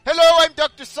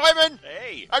Dr. Simon.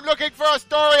 Hey. I'm looking for a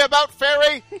story about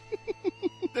fairy.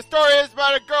 The story is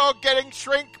about a girl getting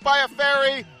shrink by a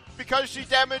fairy because she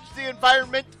damaged the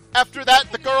environment. After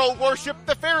that, the girl worshipped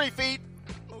the fairy feet.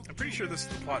 I'm pretty sure this is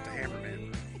the plot to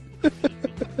Hammerman.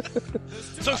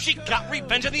 So she got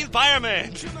revenge on the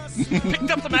environment.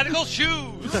 Picked up the magical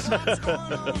shoes.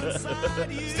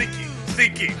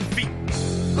 Stinky feet.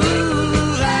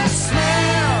 Ooh, that smell.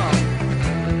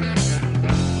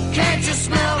 Can't you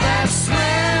smell that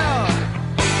smell?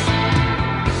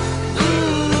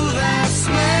 Ooh, that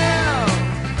smell.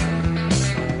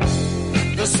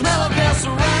 The smell of death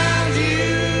around you.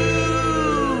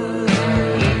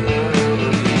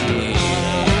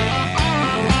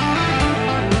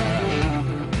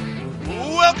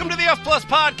 Welcome to the F Plus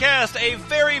Podcast, a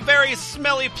very, very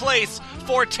smelly place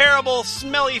for terrible,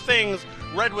 smelly things,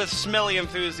 read with smelly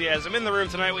enthusiasm. In the room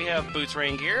tonight, we have Boots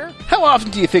Rain Gear. How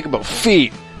often do you think about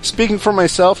feet? Speaking for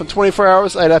myself, in 24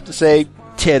 hours, I'd have to say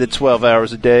 10 to 12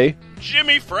 hours a day.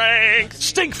 Jimmy Franks.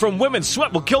 Stink from women's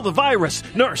sweat will kill the virus.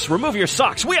 Nurse, remove your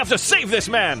socks. We have to save this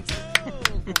man.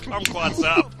 Kumquat's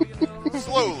up.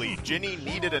 Slowly, Ginny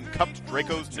kneaded and cupped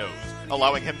Draco's nose,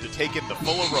 allowing him to take in the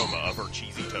full aroma of her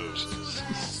cheesy toast.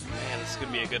 Man, this is going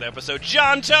to be a good episode.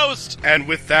 John Toast. And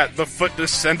with that, the foot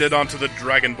descended onto the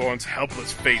Dragonborn's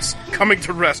helpless face, coming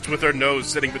to rest with her nose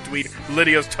sitting between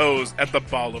Lydia's toes at the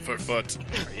ball of her foot.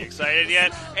 Are you excited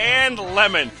yet? And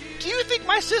Lemon. Do you think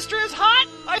my sister is hot?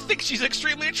 I think she's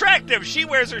extremely attractive. She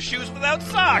wears her shoes without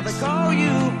socks. They call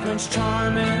you Prince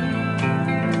Charming.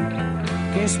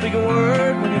 Can't speak a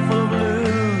word when you're full of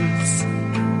blues.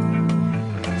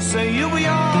 Say you'll be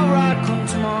alright come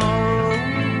tomorrow,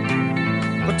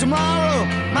 but tomorrow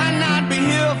might not be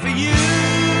here for you.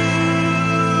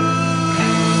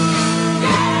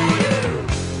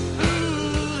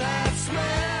 Ooh, that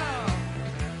smell.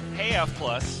 Hey, F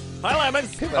Plus. Hi, Lemon.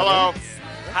 Hello.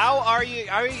 How are you?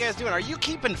 How are you guys doing? Are you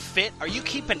keeping fit? Are you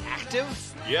keeping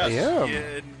active? Yes.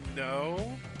 Yeah,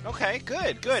 no. Okay,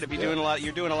 good. If you're doing a lot,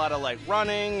 you're doing a lot of like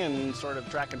running and sort of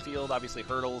track and field, obviously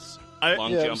hurdles,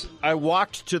 long jump. I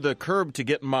walked to the curb to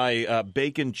get my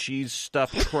bacon cheese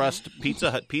stuffed crust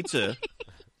Pizza Hut pizza.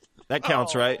 That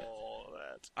counts, right?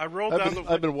 I rolled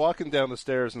I've been walking down the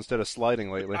stairs instead of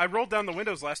sliding lately. I rolled down the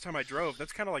windows last time I drove.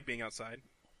 That's kind of like being outside.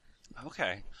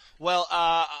 Okay. Well,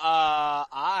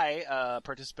 I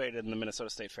participated in the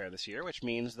Minnesota State Fair this year, which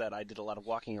means that I did a lot of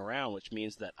walking around, which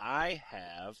means that I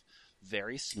have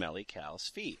very smelly cow's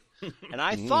feet. And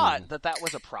I thought that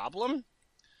was a problem,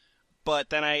 but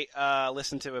then I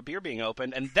listened to a beer being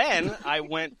opened, and then I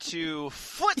went to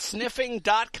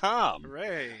footsniffing.com.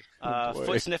 Hooray.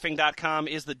 Footsniffing.com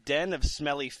is the den of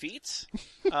smelly feet.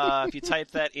 If you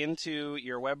type that into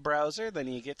your web browser, then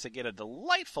you get a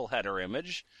delightful header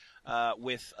image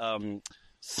with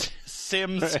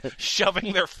Sims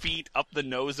shoving their feet up the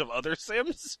nose of other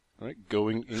Sims. All right,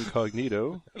 going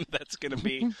incognito. That's just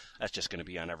going to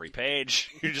be on every page.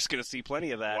 You're just going to see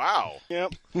plenty of that. Wow.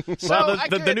 Yep. So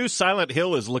the new Silent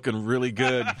Hill is looking really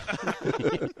good.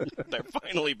 They're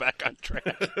finally back on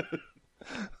track.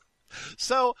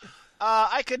 So,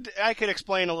 I could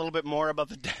explain a little bit more about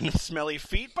the den of smelly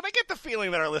feet, but I get the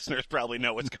feeling that our listeners probably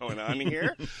know what's going on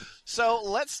here. So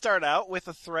let's start out with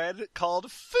a thread called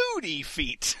Foodie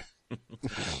Feet.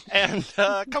 And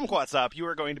Kumquat's up. You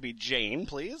are going to be Jane,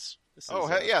 please.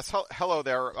 Yes. Hello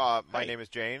there. My name is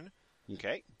Jane.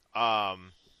 Okay. How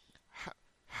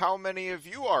many of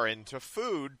you are into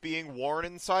food being worn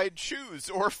inside shoes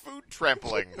or food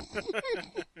trampling?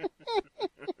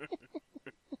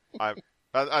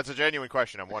 That's a genuine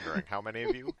question. I'm wondering, how many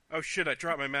of you? Oh, shit, I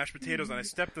dropped my mashed potatoes and I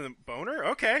stepped in the boner?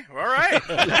 Okay, all right.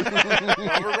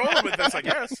 Well, we're rolling with this, I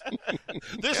guess.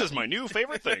 This is my new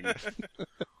favorite thing.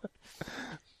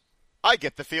 I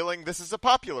get the feeling this is a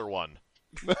popular one.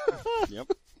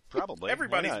 Yep, probably.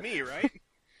 Everybody's me, right?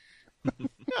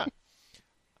 Yeah.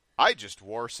 I just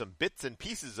wore some bits and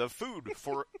pieces of food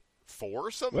for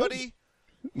somebody.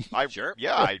 Sure.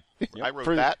 Yeah, I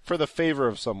wrote that for the favor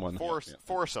of someone.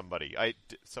 For somebody.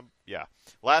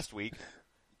 Last week,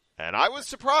 and I was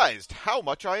surprised how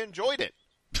much I enjoyed it.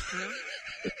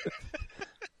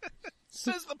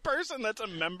 Says the person that's a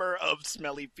member of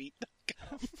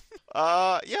SmellyFeet.com.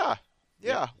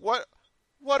 Yeah. What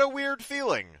a weird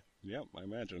feeling. Yep, I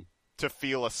imagine. To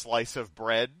feel a slice of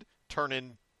bread turn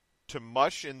into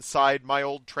mush inside my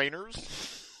old trainers.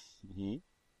 Mm-hmm.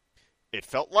 It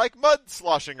felt like mud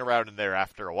sloshing around in there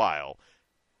after a while.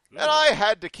 And I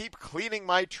had to keep cleaning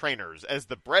my trainers as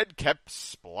the bread kept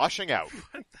splashing out.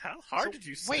 How hard did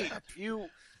you Wait,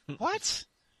 what?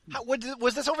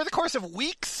 Was this over the course of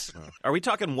weeks? Are we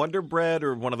talking Wonder Bread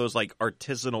or one of those like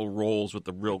artisanal rolls with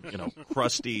the real,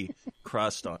 crusty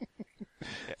crust on.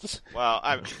 Well,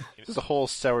 This is a whole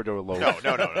sourdough loaf.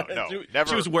 no. Never.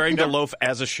 She was wearing the loaf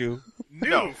as a shoe.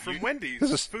 New from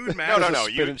Wendy's. Food mask. No. There's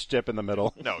a spinach dip in the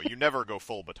middle. No, you never go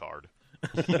full batard.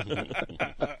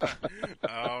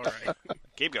 All right.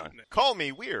 Keep going. Call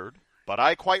me weird, but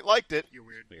I quite liked it. You're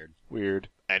weird. Weird.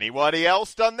 Anybody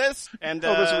else done this? And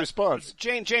Oh, there's a response.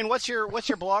 Jane, what's your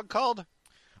blog called?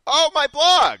 Oh, my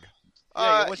blog.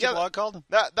 What's your blog called?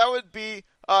 That would be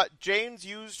Jane's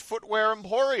Used Footwear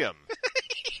Emporium.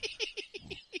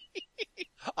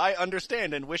 I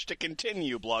understand and wish to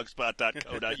continue.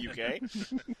 Blogspot.co.uk.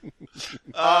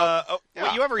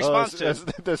 Yeah. You have a response to.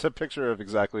 There's a picture of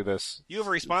exactly this. You have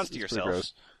a response to It's pretty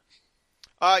yourself.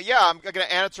 gross. Yeah, I'm going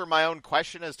to answer my own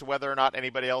question as to whether or not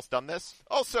anybody else done this.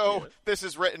 Also, this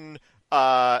is written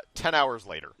 10 hours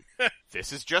later.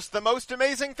 This is just the most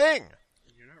amazing thing.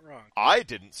 You're not wrong. I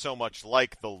didn't so much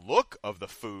like the look of the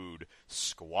food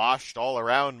squashed all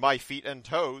around my feet and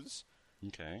toes,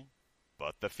 Okay.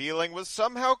 but the feeling was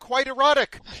somehow quite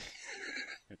erotic.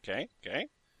 Okay.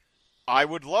 I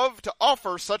would love to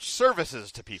offer such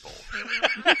services to people.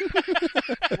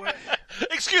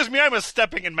 Excuse me, I'm a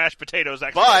stepping in mashed potatoes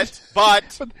expert.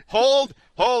 But hold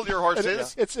your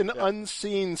horses. It's an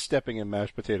unseen stepping in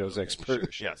mashed potatoes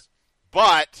expert. Yes.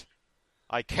 But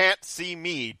I can't see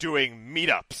me doing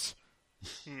meetups.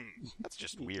 That's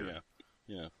just weird.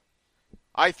 Yeah.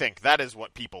 I think that is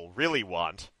what people really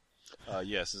want.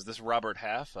 Yes, is this Robert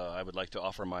Half? I would like to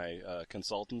offer my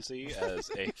consultancy as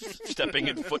a stepping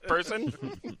in foot person.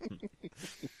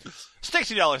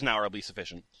 $60 an hour will be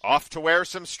sufficient. Off to wear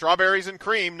some strawberries and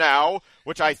cream now,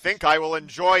 which I think I will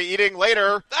enjoy eating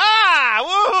later. Ah!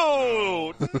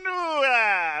 Woo! But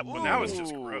now it's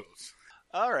just gross.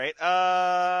 All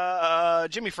right.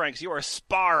 Jimmy Franks, you are a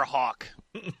spar hawk.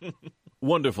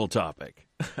 Wonderful topic.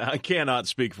 I cannot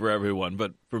speak for everyone,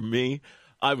 but for me,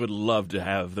 I would love to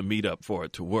have the meetup for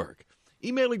it to work.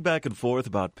 Emailing back and forth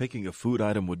about picking a food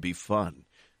item would be fun.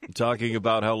 Talking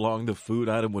about how long the food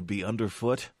item would be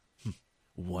underfoot?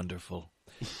 Wonderful.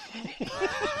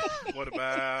 What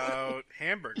about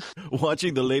hamburger?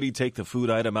 Watching the lady take the food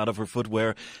item out of her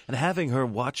footwear and having her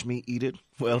watch me eat it?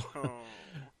 Well,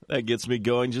 that gets me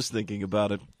going just thinking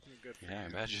about it. Yeah, I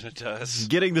imagine it does.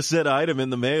 Getting the said item in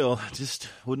the mail just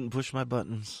wouldn't push my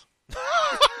buttons.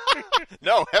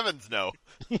 No, heavens no.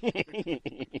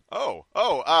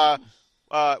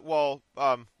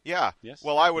 Yeah. Yes.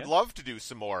 Well, I would Yes. love to do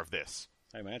some more of this.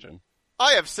 I imagine.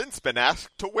 I have since been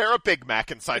asked to wear a Big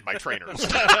Mac inside my trainers.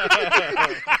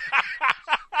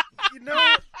 You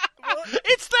know,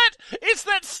 It's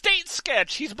that state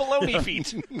sketch. He's baloney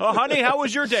feet. Oh, honey, how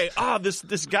was your day? Ah, this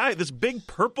big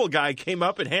purple guy came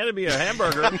up and handed me a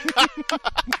hamburger.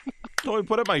 So I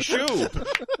put it in my shoe.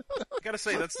 I gotta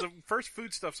say, that's the first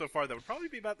food stuff so far that would probably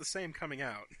be about the same coming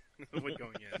out as would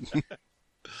going in.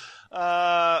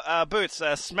 Boots,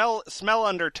 smell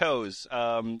under toes.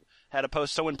 Had a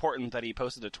post so important that he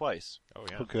posted it twice. Oh,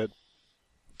 yeah. Oh, good.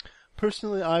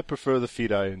 Personally, I prefer the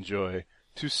feet I enjoy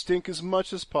to stink as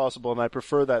much as possible, and I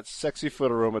prefer that sexy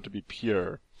foot aroma to be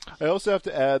pure. I also have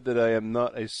to add that I am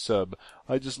not a sub.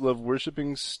 I just love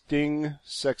worshipping sting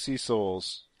sexy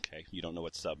souls. Okay, you don't know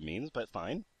what sub means, but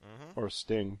fine. Or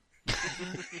sting.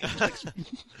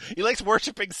 He likes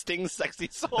worshiping Sting's sexy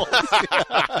souls.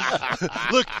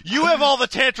 Look, you have all the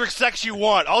tantric sex you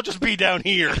want. I'll just be down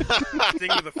here.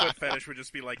 Sting with a foot fetish would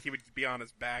just be like, he would be on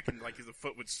his back and like the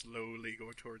foot would slowly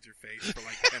go towards your face for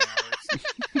like 10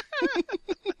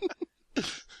 hours.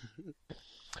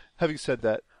 Having said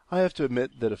that, I have to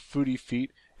admit that a foodie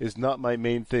feet is not my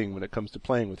main thing when it comes to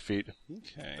playing with feet.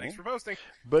 Okay. Thanks for posting.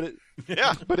 But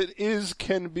it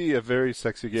can be a very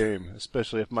sexy game,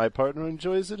 especially if my partner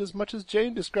enjoys it as much as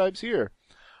Jane describes here.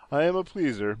 I am a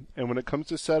pleaser, and when it comes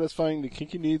to satisfying the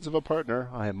kinky needs of a partner,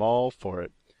 I am all for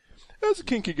it. As a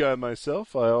kinky guy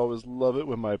myself, I always love it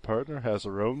when my partner has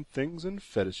her own things and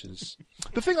fetishes.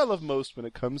 The thing I love most when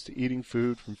it comes to eating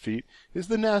food from feet is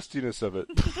the nastiness of it.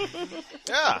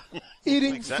 Yeah.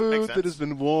 Eating Makes food sense. that has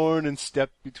been worn and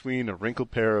stepped between a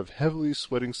wrinkled pair of heavily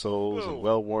sweating soles and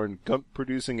well-worn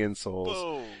gunk-producing insoles,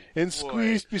 Oh, and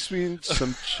squeezed between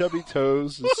some chubby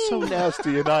toes is so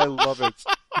nasty, and I love it.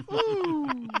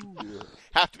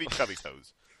 Have to be chubby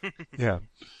toes. Yeah.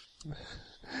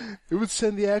 It would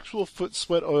send the actual foot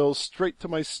sweat oil straight to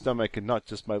my stomach and not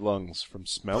just my lungs from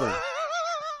smelling.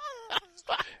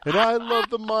 And I love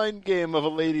the mind game of a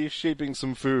lady shaping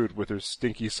some food with her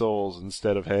stinky soles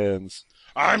instead of hands.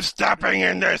 I'm stepping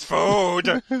in this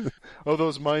food. Oh,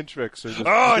 those mind tricks are just...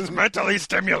 Oh, it's mentally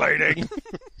stimulating.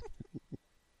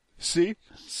 See?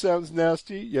 Sounds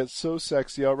nasty, yet so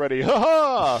sexy already.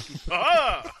 Ha-ha!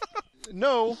 Ah!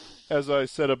 No, as I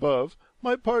said above,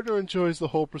 my partner enjoys the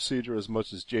whole procedure as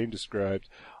much as Jane described.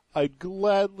 I'd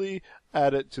gladly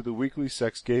add it to the weekly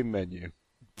sex game menu.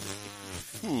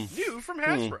 New from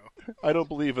Hasbro. I don't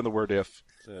believe in the word if.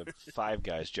 The Five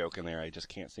Guys joke in there I just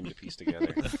can't seem to piece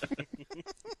together.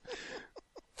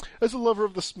 As a lover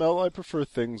of the smell, I prefer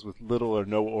things with little or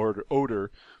no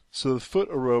odor, so the foot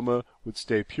aroma would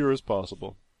stay pure as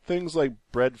possible. Things like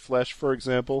bread flesh, for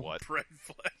example. What? Bread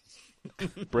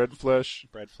flesh. Bread flesh.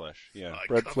 Bread flesh, yeah. I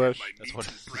Bread covered flesh. my That's meat what-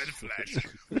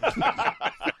 in bread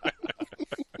flesh.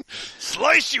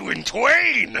 Slice you in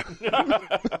twain!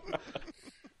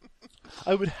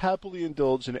 I would happily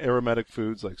indulge in aromatic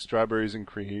foods like strawberries and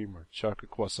cream or chocolate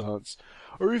croissants,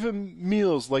 or even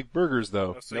meals like burgers,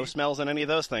 though. So No you- smells in any of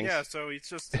those things. Yeah, so it's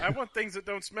just, I want things that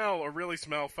don't smell or really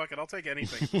smell. Fuck it, I'll take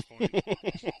anything at this point.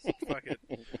 Fuck it.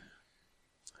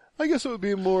 I guess it would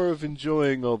be more of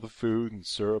enjoying all the food and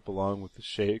syrup along with the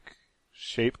shape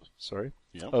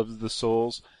Yep. of the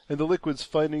soles, and the liquids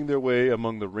finding their way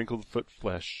among the wrinkled foot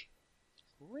flesh.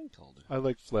 Wrinkled. I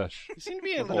like flesh. You seem to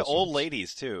be Of into all old sorts.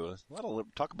 ladies, too. A lot of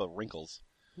talk about wrinkles.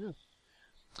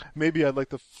 Maybe I'd like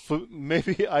the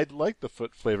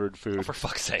foot flavored food. For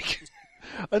fuck's sake.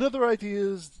 Another idea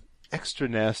is extra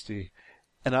nasty,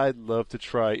 and I'd love to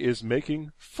try is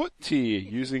making foot tea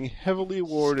using heavily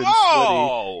worn and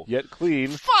Oh! sweaty yet clean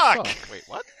Fuck! sock. Wait,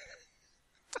 what?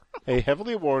 A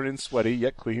heavily worn and sweaty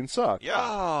yet clean sock. Yeah.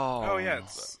 Oh, yeah,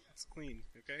 it's clean,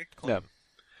 okay? Yeah.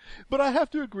 But I have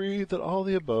to agree that all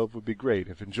the above would be great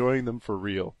if enjoying them for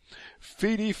real.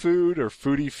 Feety food or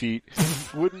foodie feet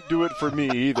wouldn't do it for me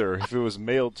either if it was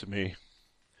mailed to me.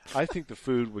 I think the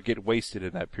food would get wasted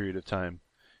in that period of time.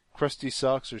 Crusty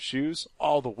socks or shoes,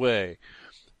 all the way.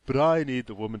 But I need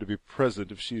the woman to be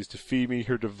present if she is to feed me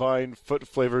her divine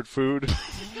foot-flavored food.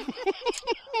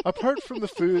 Apart from the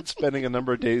food spending a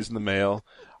number of days in the mail,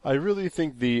 I really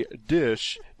think the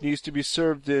dish needs to be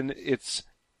served in its...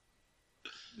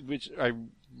 which I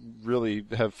really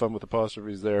have fun with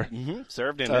apostrophes there. Mm-hmm.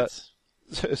 Served in its...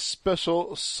 A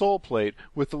special soul plate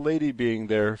with the lady being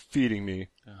there feeding me.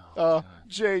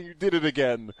 Jay, you did it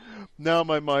again. Now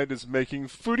my mind is making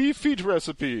foodie feet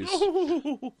recipes.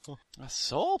 A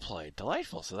soul plate.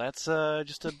 Delightful. So that's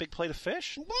just a big plate of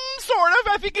fish? Sort of.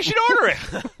 I think you should order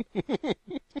it.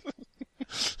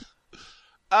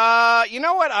 You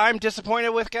know what I'm disappointed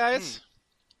with, guys?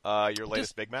 Your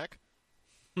latest Big Mac?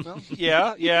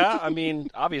 Yeah. I mean,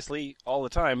 obviously, all the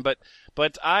time.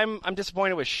 But I'm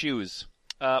disappointed with shoes.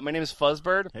 My name is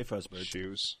Fuzzbird. Hey, Fuzzbird.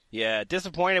 Shoes. Yeah,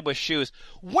 disappointed with shoes.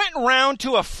 Went round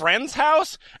to a friend's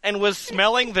house and was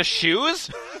smelling the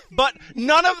shoes, but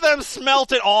none of them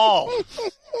smelt at all.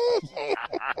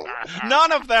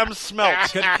 None of them smelt.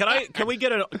 Can we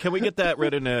get that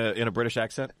read in a British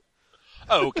accent?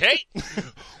 Okay.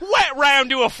 Went round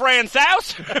to a friend's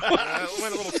house. Went a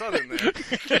little southern there.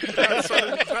 Not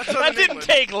southern That didn't England.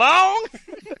 take long.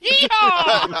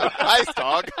 Yeehaw! Nice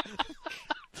dog.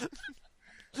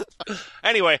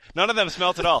 Anyway, none of them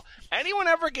smelt at all. Anyone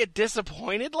ever get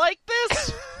disappointed like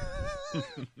this?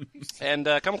 And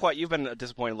Kumquat, you've been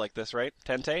disappointed like this, right?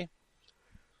 Tente?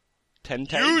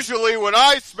 Usually when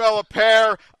I smell a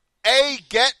pear,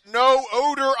 get no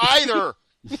odor either.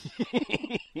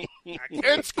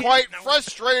 It's quite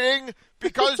frustrating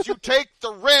because you take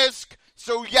the risk,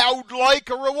 so you'd like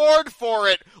a reward for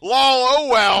it. Lol, oh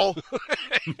well.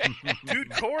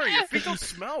 Dude, Corey, your feet don't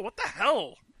smell. What the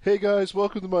hell? Hey guys,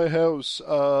 welcome to my house.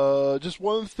 Just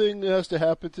one thing has to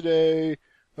happen today.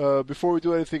 Before we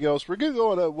do anything else, we're gonna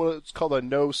go on what's called a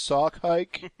no sock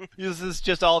hike. Is this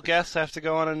just all guests have to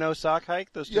go on a no sock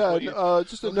hike? Those Yeah, people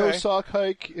just a no Okay. sock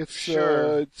hike. It's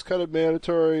Sure. it's kind of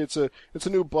mandatory. It's a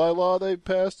new bylaw they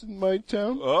passed in my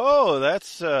town. Oh,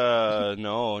 that's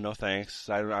no thanks.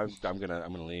 I'm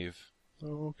gonna leave.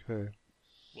 Oh, okay.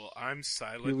 Well, I'm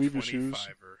silent You leave your shoes?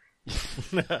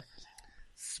 25er.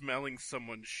 Smelling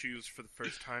someone's shoes for the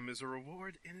first time is a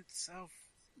reward in itself.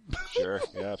 Sure,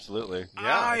 yeah, absolutely.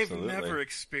 I've never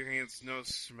experienced no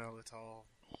smell at all.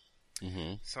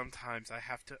 Mm-hmm. Sometimes I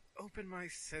have to open my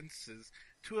senses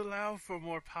to allow for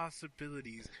more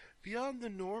possibilities beyond the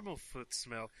normal foot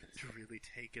smell to really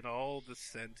take in all the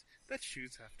scent that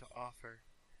shoes have to offer.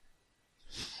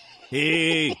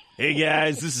 Hey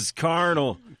guys, this is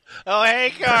Carnal. Oh, hey,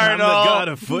 I'm Cardinal. the god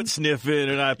of foot sniffing,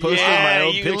 and I posted Yeah, my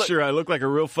old you picture. I look like a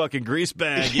real fucking grease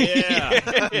bag.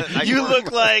 Yeah. You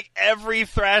look like every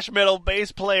thrash metal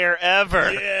bass player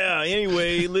ever. Yeah,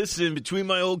 anyway, listen, between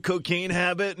my old cocaine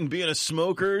habit and being a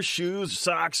smoker, shoes,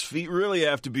 socks, feet really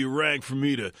have to be ranked for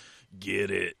me to get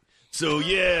it. So,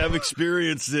 yeah, I've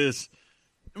experienced this.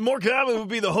 More common would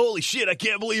be the holy shit, I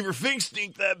can't believe her things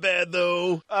stink that bad,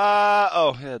 though.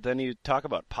 Then you talk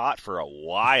about pot for a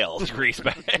while,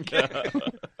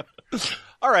 Greaseback.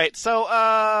 All right,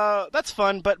 so that's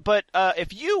fun, but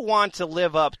if you want to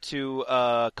live up to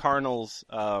Carnal's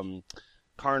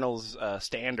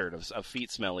standard of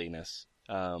feet smelliness,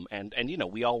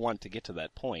 and we all want to get to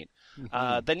that point,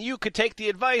 then you could take the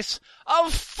advice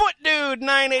of Foot Dude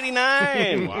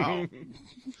 989. Wow.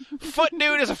 Foot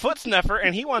Dude is a foot sniffer,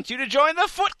 and he wants you to join the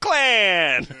Foot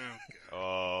Clan.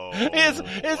 Oh. His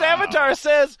avatar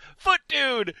says, Foot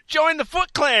Dude, join the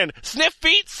Foot Clan. Sniff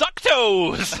feet, suck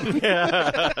toes.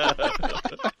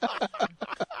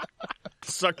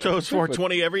 Suck toes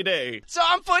 420 every day. So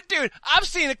I'm Foot Dude. I've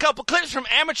seen a couple clips from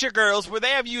amateur girls where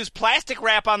they have used plastic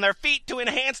wrap on their feet to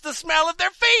enhance the smell of their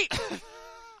feet.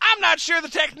 I'm not sure the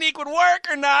technique would work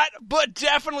or not, but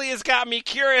definitely has got me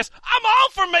curious. I'm all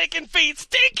for making feet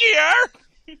stinkier.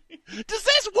 Does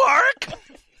this work?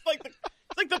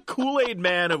 It's like the Kool-Aid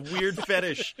man of weird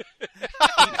fetish.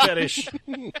 Feet fetish.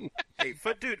 Hey,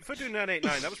 Foot Dude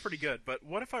 989, that was pretty good, but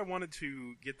what if I wanted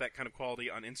to get that kind of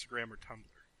quality on Instagram or Tumblr?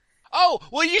 Oh,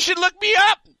 well, you should look me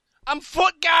up. I'm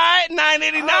Foot Guy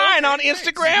 989 on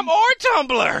Instagram or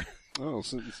Tumblr. Oh,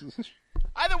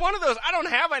 Either one of those. I don't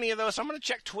have any of those, so I'm going to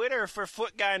check Twitter for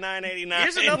Foot Guy 989.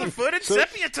 Here's another foot in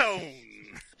sepia tone.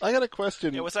 I got a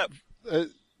question. Yeah, what's up?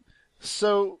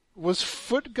 So, was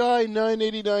Foot Guy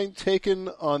 989 taken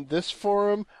on this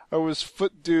forum, or was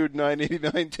Foot Dude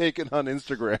 989 taken on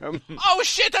Instagram? Oh,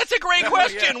 shit, that's a great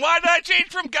question. Why did I change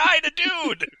from guy to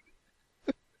dude?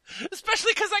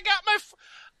 Especially because I got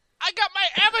my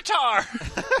avatar.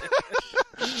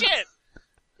 Shit.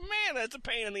 Man, that's a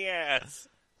pain in the ass.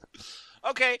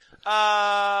 Okay,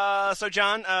 so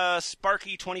John,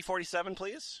 Sparky 2047,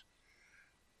 please.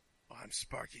 Oh, I'm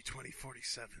Sparky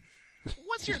 2047.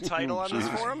 What's your title on this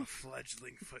I'm forum? a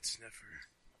fledgling foot sniffer.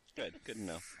 Good to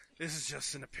know. This is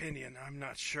just an opinion. I'm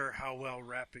not sure how well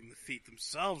wrapping the feet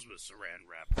themselves with saran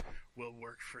wrap will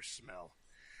work for smell.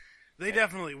 They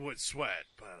definitely would sweat,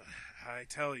 but I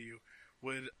tell you,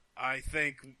 I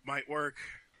think might work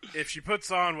if she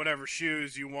puts on whatever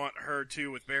shoes you want her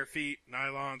to with bare feet,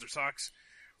 nylons or socks,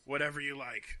 whatever you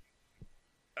like.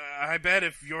 I bet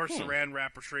if your saran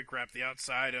wrap or shrink wrap the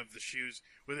outside of the shoes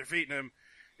with her feet in them,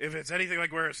 if it's anything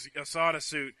like wear a sauna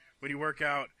suit when you work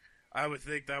out, I would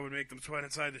think that would make them sweat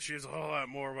inside the shoes a whole lot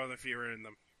more while their feet are in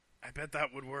them. I bet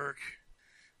that would work.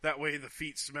 That way the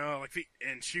feet smell like feet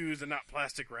and shoes and not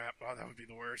plastic wrap. Oh, that would be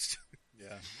the worst.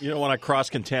 Yeah. You don't want to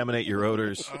cross-contaminate your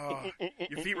odors. Oh,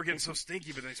 your feet were getting so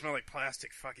stinky, but they smell like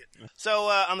plastic. Fuck it. So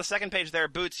on the second page there,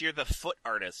 Boots, you're the foot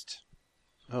artist.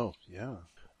 Oh, yeah.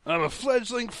 I'm a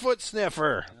fledgling foot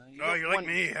sniffer. Oh, you're like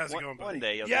me. How's it going, buddy? One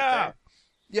day you'll get there.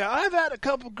 Yeah, I've had a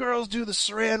couple girls do the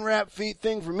saran wrap feet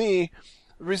thing for me.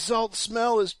 The result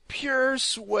smell is pure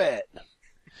sweat.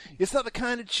 It's not the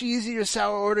kind of cheesy or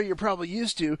sour odor you're probably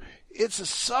used to. It's a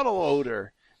subtle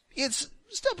odor. It's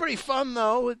still pretty fun,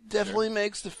 though. It definitely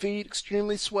makes the feet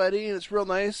extremely sweaty, and it's real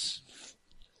nice.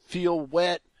 Feel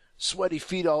wet, sweaty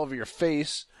feet all over your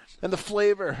face. And the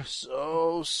flavor,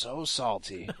 so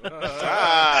salty. Woo!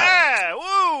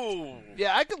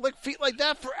 Yeah, I could lick feet like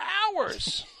that for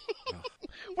hours.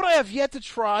 What I have yet to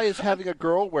try is having a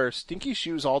girl wear stinky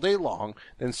shoes all day long,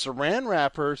 then saran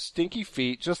wrap her stinky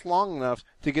feet just long enough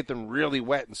to get them really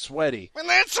wet and sweaty. And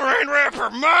then saran wrap her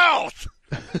mouth!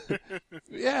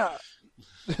 Yeah.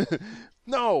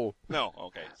 No. No,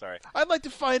 okay, sorry. I'd like to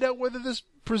find out whether this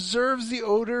preserves the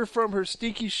odor from her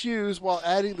stinky shoes while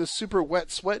adding the super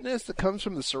wet sweatness that comes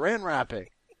from the saran wrapping.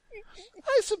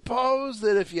 I suppose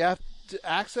that if you have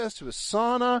access to a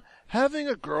sauna, having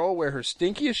a girl wear her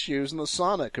stinkiest shoes in the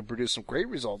sauna could produce some great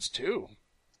results, too.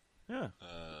 Yeah.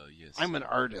 Yes. I'm an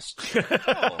artist. Yeah,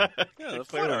 the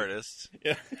foot artist.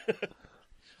 Yeah.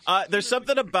 There's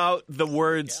something about the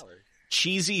words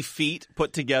cheesy feet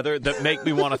put together that make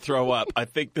me want to throw up. I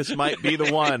think this might be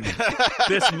the one.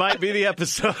 This might be the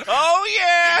episode. Oh,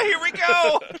 yeah, here we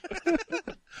go.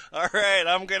 All right,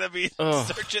 I'm going to be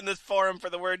searching this forum for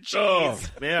the word cheese. Oh,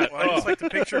 man. Well, I just like to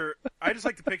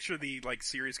picture the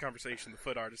serious conversation the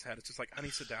foot artist had. It's just like,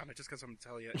 honey, sit down. Just because I'm going to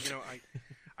tell you,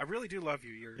 I really do love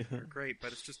you. You're great,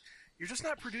 but it's just you're just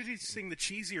not producing the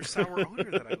cheesy or sour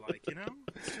odor that I like.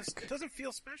 It doesn't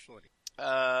feel special anymore.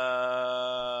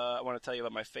 I want to tell you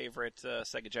about my favorite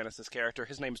Sega Genesis character.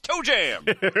 His name's Toe Jam.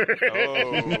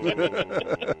 Oh,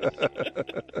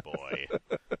 boy.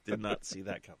 Did not see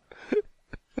that coming.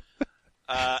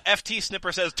 FT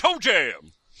Snipper says, Toe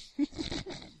Jam!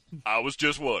 I was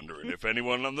just wondering if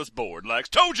anyone on this board likes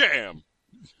Toe Jam.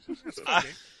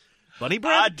 Bunny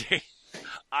bread?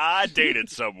 I dated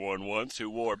someone once who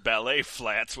wore ballet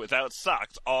flats without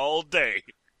socks all day.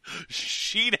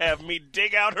 She'd have me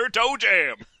dig out her toe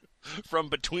jam from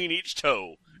between each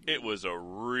toe. It was a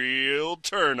real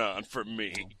turn-on for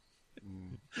me.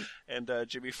 And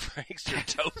Jimmy Frank's your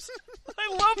toast. I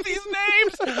love these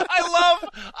names.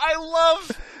 I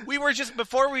love. We were just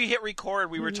before we hit record,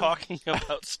 we were talking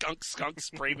about skunk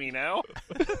spray me now,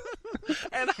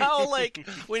 and how like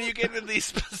when you get into these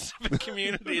specific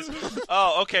communities.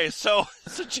 Oh, okay. So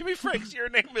Jimmy Frank's your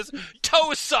name is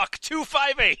Toe Suck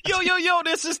 258. Yo,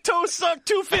 this is Toe Suck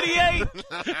 258.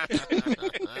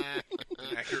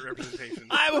 Accurate representation.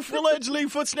 I'm a fledgling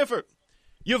foot sniffer.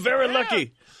 You're very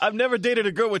lucky. I've never dated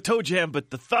a girl with toe jam, but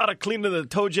the thought of cleaning the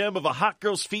toe jam of a hot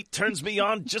girl's feet turns me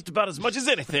on just about as much as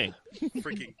anything.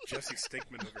 Freaking Jesse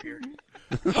Stinkman over here.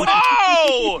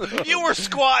 Oh! You were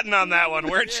squatting on that one,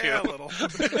 weren't you? Yeah, a little.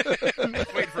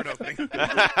 Wait for an opening. Of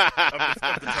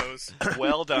the toes.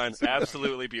 Well done.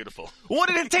 Absolutely beautiful. What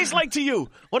did it taste like to you?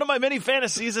 One of my many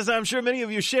fantasies, as I'm sure many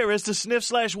of you share, is to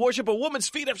sniff/worship a woman's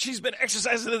feet if she's been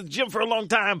exercising in the gym for a long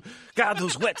time. God,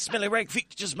 those wet, smelly, rank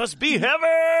feet just must be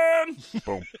heaven!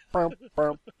 Boom, bum,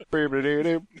 bum,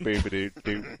 beep-a-doo-doo,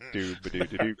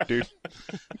 beep-a-doo-doo-doo-ba-doo-doo-doo.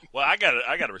 Well, I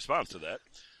got a response to that.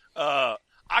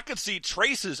 I could see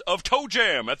traces of toe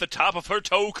jam at the top of her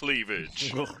toe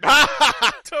cleavage.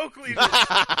 Toe cleavage.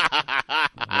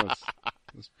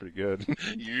 That's pretty good.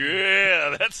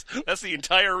 Yeah, that's the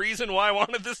entire reason why I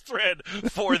wanted this thread,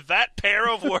 for that pair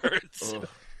of words.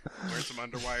 Wear some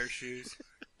underwire shoes.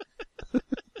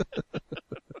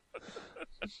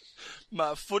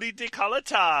 My footy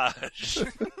décolletage.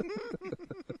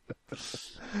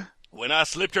 When I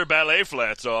slipped her ballet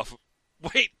flats off.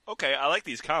 Wait, okay, I like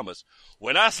these commas.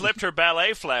 When I slipped her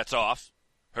ballet flats off,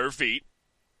 her feet,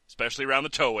 especially around the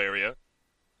toe area,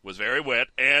 was very wet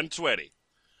and sweaty.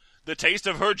 The taste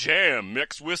of her jam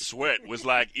mixed with sweat was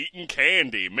like eating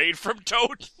candy made from toe...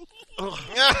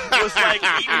 was like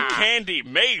eating candy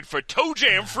made for toe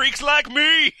jam freaks like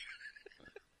me.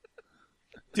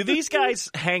 Do these guys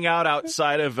hang out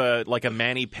outside of like a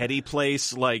mani-pedi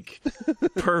place, like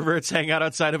perverts hang out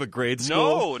outside of a grade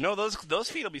school? No, those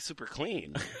feet will be super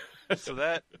clean. So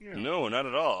that, no, not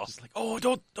at all. It's like, oh,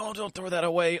 don't throw that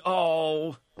away.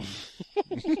 Oh,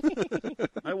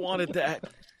 I wanted that.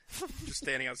 Just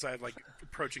standing outside, like,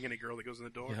 approaching any girl that goes in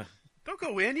the door. Yeah. Don't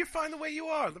go in. You're fine the way you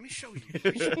are. Let me show you.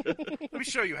 Let me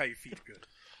show you how your feet are good.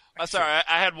 Sorry,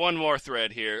 I had one more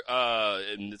thread here,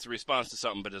 and it's a response to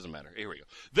something, but it doesn't matter. Here we go.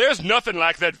 There's nothing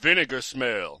like that vinegar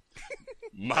smell.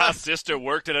 My sister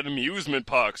worked at an amusement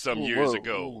park some years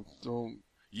ago. Don't.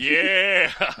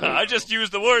 Yeah, I just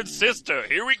used the word sister.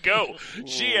 Here we go.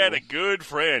 She had a good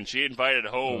friend she invited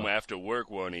home after work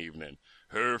one evening.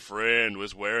 Her friend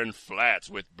was wearing flats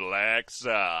with black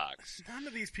socks. None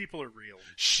of these people are real.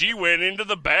 She went into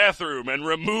the bathroom and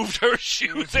removed her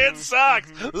shoes and socks,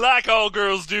 like all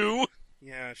girls do.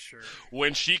 Yeah, sure.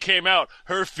 When she came out,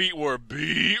 her feet were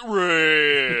beet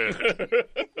red.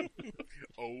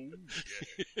 Oh,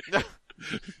 yeah.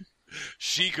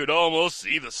 She could almost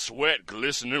see the sweat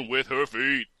glistening with her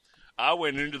feet. I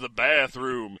went into the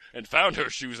bathroom and found her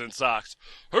shoes and socks.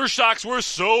 Her socks were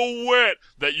so wet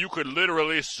that you could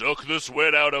literally suck the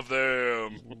sweat out of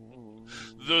them.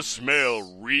 The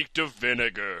smell reeked of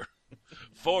vinegar.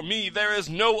 For me, there is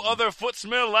no other foot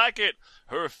smell like it.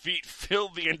 Her feet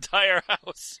filled the entire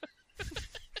house.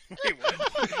 Wait, what?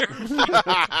 You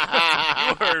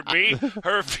heard me.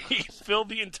 Her feet filled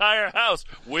the entire house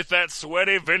with that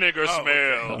sweaty vinegar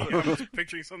smell. Okay. I was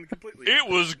picturing something completely. It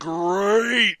was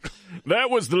great. That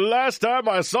was the last time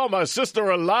I saw my sister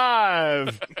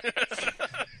alive.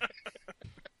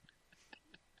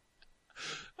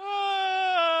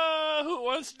 Who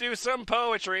wants to do some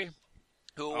poetry?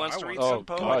 Who wants to read want some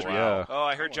to. poetry? God, yeah. Oh,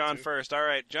 I heard John first. All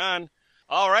right, John.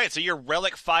 All right, so you're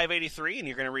Relic 583, and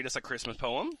you're going to read us a Christmas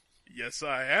poem. Yes,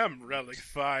 I am Relic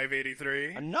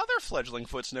 583. Another fledgling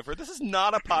foot sniffer. This is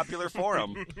not a popular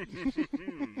forum.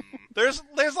 There's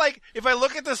like, if I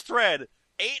look at this thread,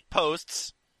 8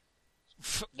 posts,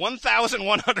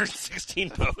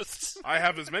 1,116 posts. I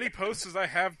have as many posts as I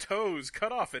have toes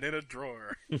cut off and in a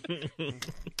drawer.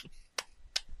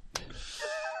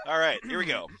 All right, here we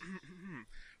go.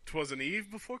 'Twas an eve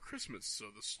before Christmas, so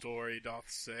the story doth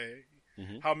say,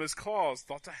 how Miss Claus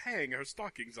thought to hang her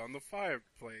stockings on the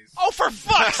fireplace. Oh, for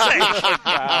fuck's sake!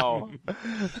 Wow.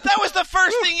 That was the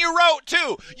first thing you wrote,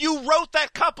 too. You wrote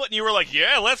that couplet, and you were like,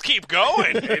 yeah, let's keep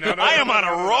going. I am on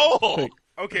a roll.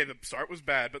 Okay, the start was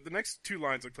bad, but the next 2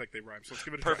 lines looked like they rhymed, so let's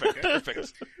give it a Perfect, try, okay?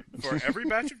 perfect. For every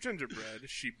batch of gingerbread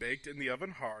she baked in the oven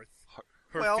hearth,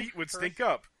 her Well, feet would stink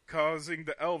up, causing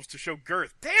the elves to show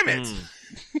girth. Damn it!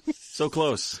 So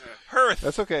close. Hearth.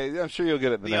 That's okay. I'm sure you'll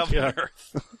get it in the The next oven one.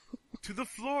 hearth. To the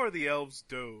floor the elves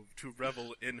dove to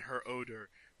revel in her odor,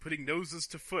 putting noses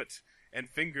to foot and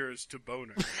fingers to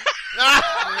boner.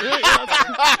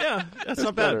 Yeah, that's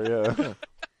not bad. Better, yeah.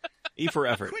 E for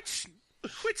effort.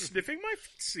 Quit sniffing my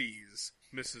footsies,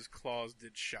 Mrs. Claus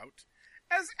did shout.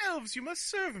 As elves you must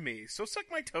serve me, so suck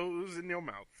my toes in your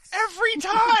mouth. Every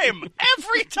time!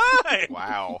 Every time!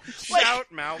 Wow.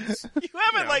 Shout, mouths. You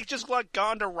haven't, No. just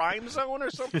gone to Rhyme Zone or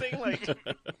something?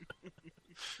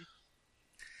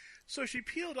 So she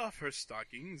peeled off her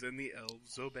stockings, and the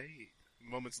elves obeyed.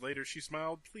 Moments later, she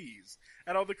smiled, pleased,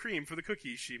 at all the cream for the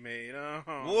cookies she made.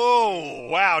 Whoa!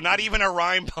 Wow, not even a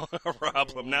rhyme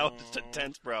problem. Now it's a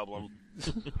tense problem.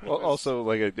 Well, also,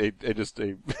 like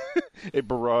a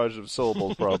barrage of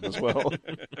syllables problem as well.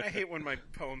 I hate when my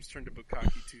poems turn to bukkake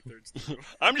 2/3 through.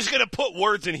 I'm just gonna put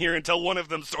words in here until one of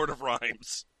them sort of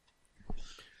rhymes.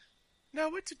 Now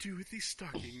what to do with these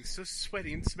stockings, so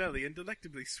sweaty and smelly and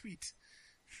delectably sweet?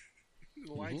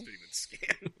 The lines don't even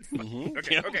scan.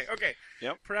 Okay.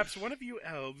 Yep. Perhaps one of you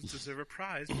elves deserve a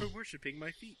prize for worshipping my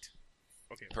feet.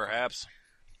 Okay. Perhaps.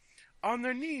 On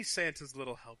their knees, Santa's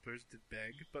little helpers did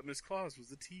beg, but Miss Claus was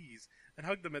the tease, and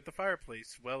hugged them at the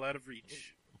fireplace, well out of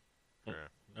reach.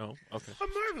 No? Okay. A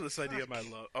marvelous idea, my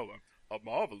love. A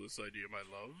marvelous idea, my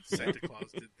love, Santa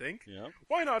Claus did think. Yep.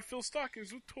 Why not fill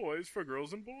stockings with toys for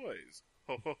girls and boys?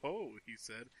 Ho, ho, ho, he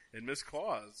said, and Miss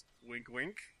Claus, wink,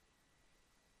 wink.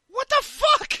 What the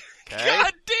fuck? Okay.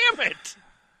 God damn it!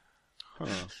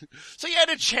 So you had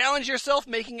to challenge yourself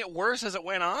making it worse as it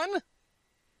went on?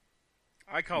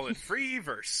 I call it free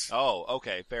verse. Oh,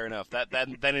 okay, fair enough.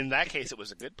 Then in that case, it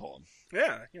was a good poem.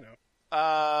 Yeah, you know.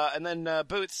 And then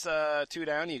Boots, 2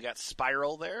 down. You got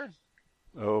Spiral there.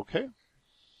 Okay.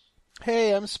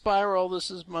 Hey, I'm Spiral.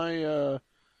 This is my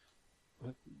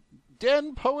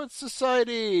Den Poets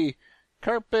Society.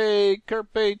 Carpe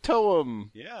Toem.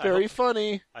 Yeah, Very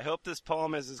funny. I hope this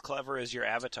poem is as clever as your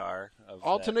avatar. Of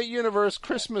Alternate universe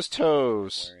Christmas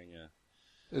toes. wearing a...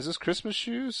 Is this Christmas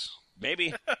shoes?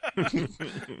 Maybe.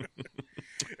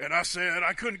 And I said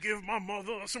I couldn't give my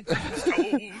mother some Christmas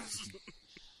toes.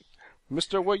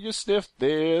 Mr. Will you sniff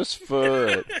this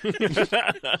foot? That's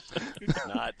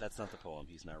not the poem.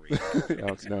 He's not reading. No,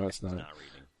 it's not. Not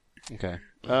reading. Okay.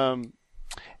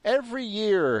 Every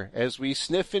year, as we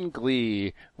sniff in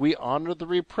glee, we honor the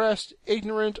repressed,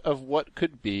 ignorant of what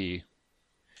could be.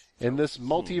 In this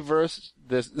multiverse,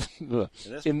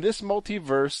 in this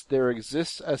multiverse, there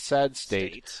exists a sad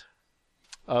state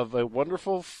of a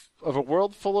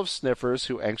world full of sniffers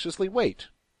who anxiously wait.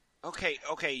 Okay,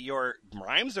 your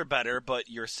rhymes are better, but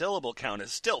your syllable count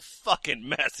is still fucking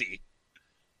messy.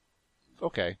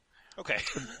 Okay. Okay.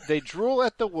 They drool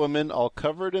at the woman all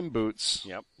covered in boots,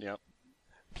 Yep.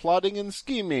 plotting and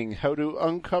scheming how to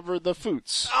uncover the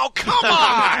foots. Oh, come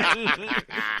on!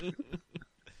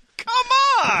 Come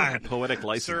on! Poetic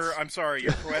license. Sir, I'm sorry,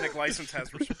 your poetic license has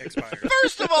expired.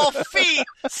 First of all, feet.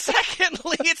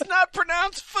 Secondly, it's not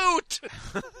pronounced foot.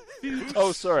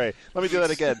 Oh, sorry. Let me do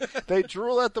that again. They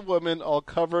drool at the woman all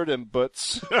covered in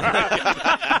boots. Thank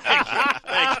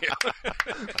you.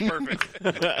 Perfect.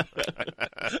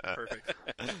 Perfect.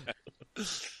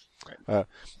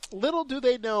 Little do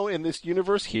they know in this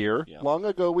universe here, Yep. long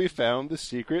ago we found the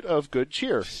secret of good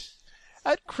cheer.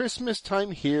 At Christmas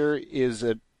time here is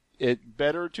it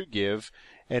better to give,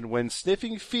 and when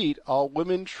sniffing feet all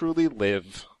women truly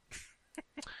live.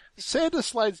 Santa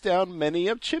slides down many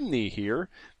a chimney here,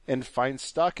 and finds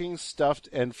stockings stuffed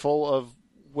and full of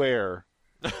where?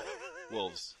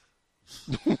 Wolves.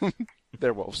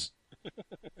 They're wolves.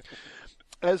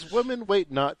 As women wait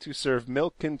not to serve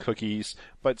milk and cookies,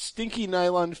 but stinky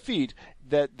nylon feet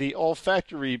that the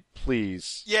olfactory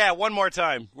please. Yeah, one more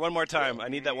time. I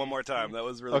need that one more time. That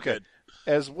was really Okay. good.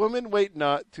 As women wait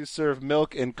not to serve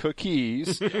milk and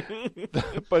cookies,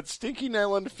 but stinky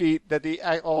nylon feet that the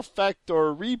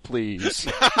olfactory please.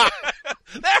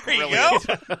 There you go.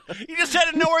 You just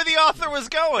had to know where the author was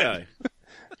going.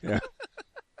 Yeah. Yeah.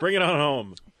 Bring it on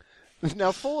home.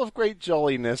 Now, full of great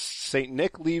jolliness, St.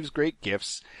 Nick leaves great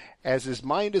gifts, as his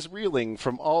mind is reeling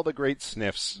from all the great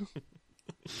sniffs.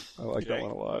 I like that Okay.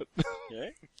 one a lot.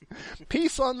 Okay.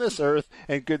 Peace on this earth,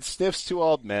 and good sniffs to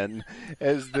all men,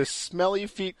 as this smelly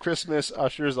feet Christmas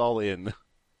ushers all in.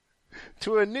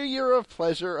 To a new year of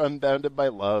pleasure unbounded by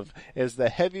love, as the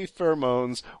heavy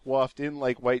pheromones waft in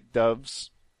like white doves.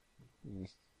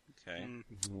 Okay.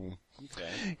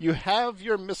 Okay. You have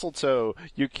your mistletoe,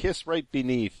 you kiss right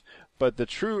beneath, but the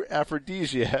true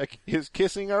aphrodisiac is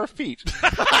kissing our feet.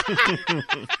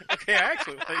 Okay,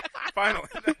 actually, finally,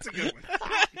 that's a good one.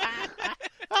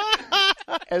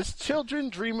 As children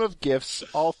dream of gifts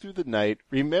all through the night,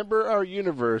 remember our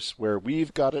universe where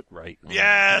we've got it right.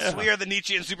 Yes, we are the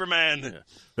Nietzschean Superman.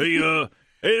 Hey,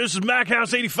 this is Mac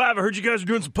House 85. I heard you guys are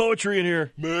doing some poetry in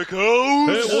here. Mac House.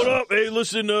 Hey, what up? Hey,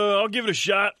 listen, I'll give it a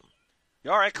shot.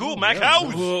 All right, cool. Mac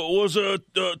House.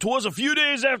 Twas a few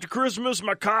days after Christmas.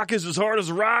 My cock is as hard as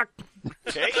a rock.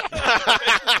 Okay.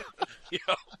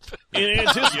 In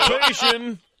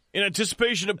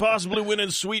anticipation of possibly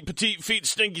winning sweet petite feet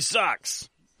stinky socks.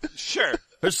 Sure.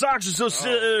 Her socks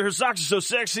are so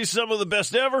sexy, some of the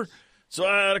best ever. So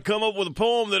I had to come up with a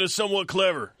poem that is somewhat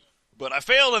clever. But I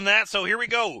failed in that, so here we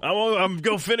go. I'm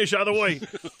going to finish either way.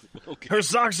 Okay. Her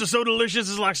socks are so delicious,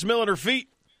 it's like smelling her feet.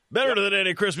 Better than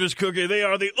any Christmas cookie. They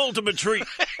are the ultimate treat.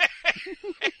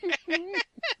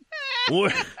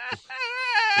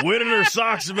 Winning her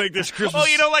socks to make this Christmas... Oh,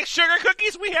 you don't like sugar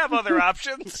cookies? We have other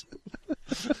options.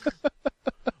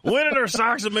 Winning her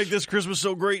socks to make this Christmas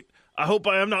so great. I hope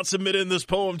I am not submitting this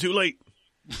poem too late.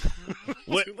 Too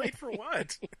late for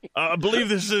what? I believe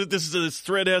this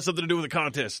thread has something to do with the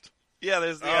contest. Yeah,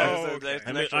 there's an actual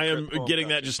I am poem getting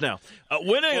that contest. just now.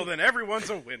 Winning... Well, then everyone's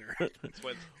a winner.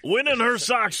 Winning her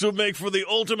socks would make for the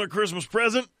ultimate Christmas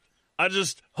present. I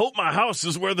just hope my house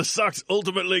is where the socks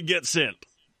ultimately get sent.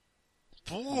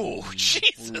 Ooh,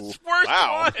 Jesus. Worst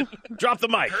Wow. one. Drop the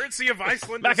mic. Currency of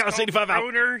Iceland. Back is out, called 85 out.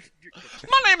 kroner.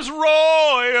 My name's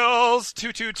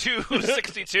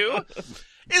Royals22262.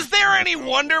 Is there any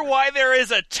wonder why there is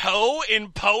a toe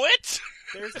in poet?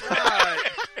 There's not.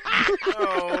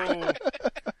 Oh.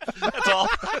 That's all.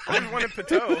 There's one in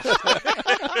Pateau.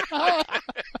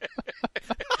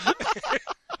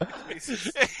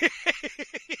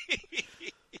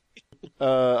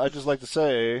 I'd just like to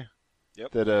say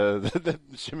Yep. that that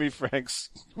Jimmy Franks,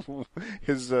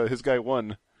 his guy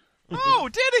won. Oh,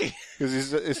 did he?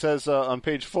 Because it says on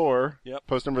page 4, Yep.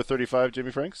 post number 35,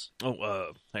 Jimmy Franks.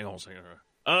 Oh, hang on a second.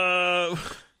 I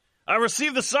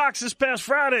received the socks this past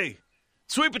Friday.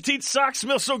 Sweet petite socks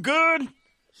smell so good.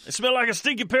 They smell like a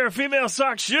stinky pair of female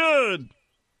socks should.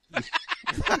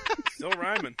 Still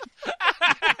rhyming.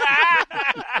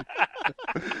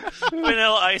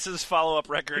 Vanilla Ice's follow-up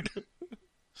record.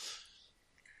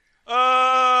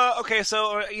 Okay,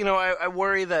 so I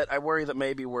worry that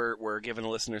maybe we're giving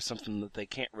listeners something that they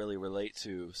can't really relate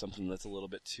to, something that's a little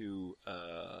bit too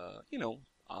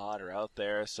odd or out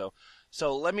there. So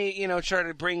let me try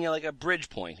to bring you like a bridge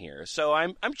point here. So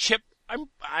I'm Chimp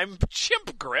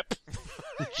Grip.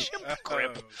 Chimp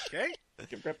Grip. Okay.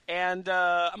 And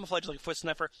I'm a fledgling foot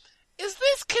sniffer. Is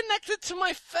this connected to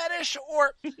my fetish,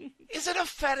 or is it a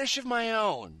fetish of my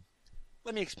own?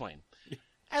 Let me explain.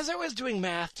 As I was doing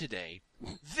math today,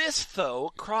 this,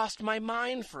 though, crossed my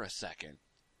mind for a second.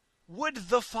 Would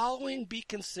the following be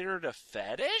considered a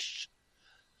fetish?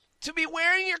 To be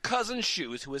wearing your cousin's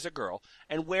shoes, who is a girl,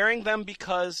 and wearing them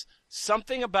because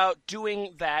something about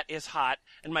doing that is hot,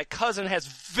 and my cousin has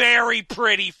very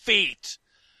pretty feet.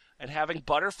 And having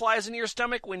butterflies in your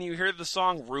stomach when you hear the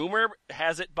song Rumor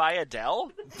Has It by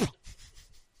Adele?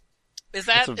 Is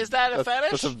that a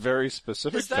fetish? That's a very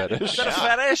specific fetish. Is that a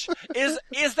fetish? Is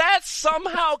that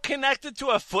somehow connected to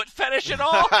a foot fetish at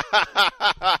all?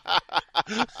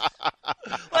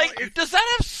 Like, does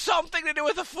that have something to do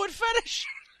with a foot fetish?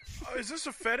 Is this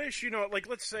a fetish? Like,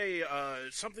 let's say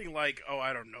something like,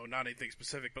 I don't know, not anything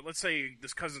specific, but let's say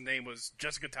this cousin's name was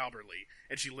Jessica Talberly,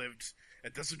 and she lived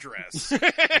at this address,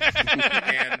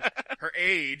 and her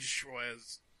age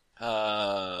was...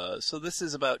 So this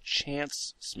is about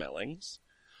chance smellings,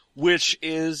 which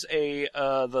is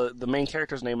the main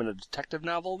character's name in a detective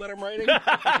novel that I'm writing.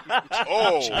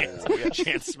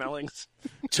 Chance smellings.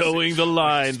 Towing the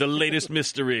line, the latest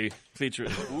mystery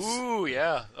featuring. Ooh,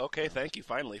 yeah. Okay, thank you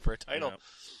finally for a title.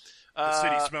 The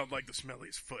city smelled like the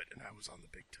smelliest foot, and I was on the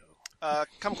big toe.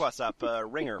 Kumquatxop,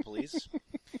 Ringer, please.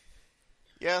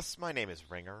 Yes, my name is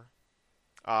Ringer.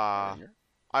 Ringer?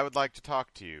 I would like to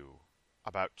talk to you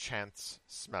about chance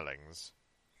smellings.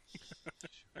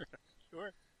 Sure.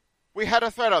 We had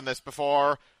a thread on this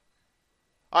before.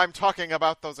 I'm talking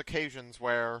about those occasions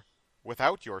where,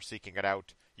 without your seeking it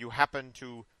out, you happen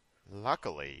to,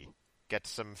 luckily, get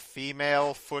some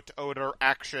female foot odor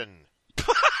action.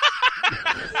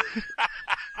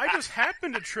 I just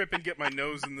happened to trip and get my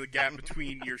nose in the gap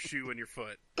between your shoe and your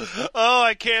foot. Oh,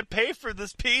 I can't pay for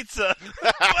this pizza,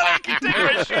 but I can take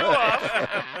my shoe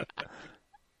off.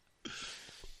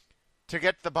 To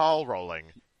get the ball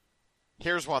rolling,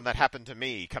 here's one that happened to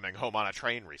me coming home on a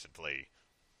train recently.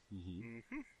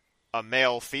 Mm-hmm. A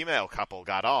male-female couple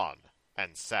got on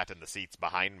and sat in the seats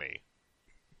behind me.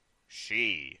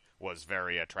 She was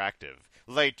very attractive,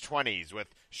 late 20s with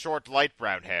short light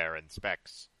brown hair and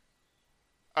specs.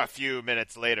 A few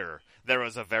minutes later, there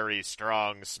was a very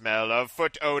strong smell of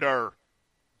foot odor.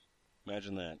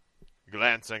 Imagine that.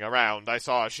 Glancing around, I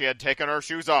saw she had taken her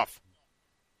shoes off.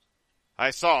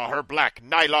 I saw her black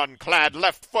nylon-clad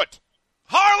left foot.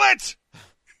 Harlot!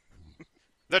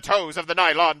 The toes of the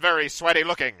nylon very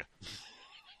sweaty-looking.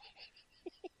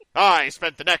 I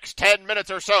spent the next 10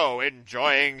 minutes or so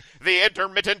enjoying the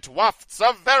intermittent wafts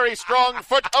of very strong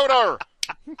foot odor.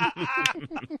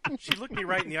 She looked me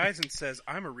right in the eyes and says,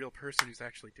 I'm a real person who's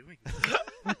actually doing this.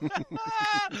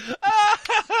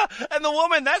 And the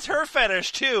woman, that's her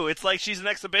fetish, too. It's like she's an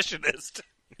exhibitionist.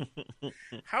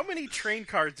 How many train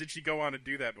cars did she go on to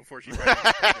do that before she finally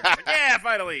like, yeah,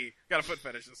 finally, got a foot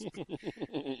fetishist.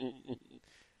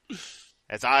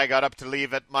 As I got up to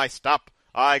leave at my stop,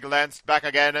 I glanced back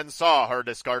again and saw her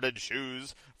discarded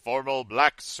shoes, formal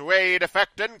black suede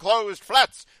effect enclosed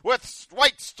flats, with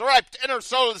white striped inner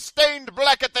soles stained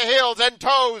black at the heels and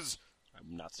toes.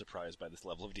 I'm not surprised by this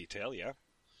level of detail, yeah.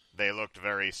 They looked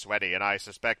very sweaty, and I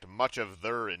suspect much of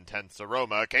their intense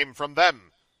aroma came from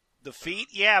them. The feet?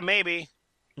 Yeah, maybe.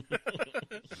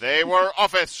 They were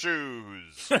office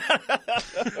shoes.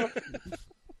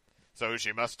 So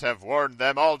she must have worn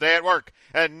them all day at work,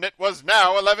 and it was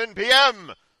now 11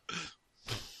 p.m.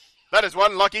 That is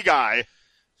one lucky guy.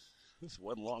 This is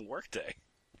one long work day.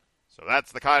 So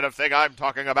that's the kind of thing I'm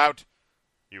talking about.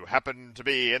 You happen to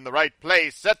be in the right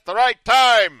place at the right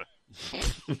time.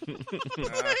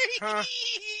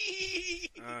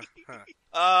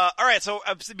 All right, so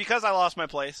because I lost my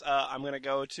place, I'm going to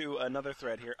go to another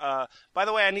thread here. By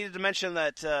the way, I needed to mention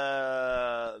that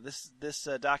this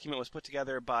document was put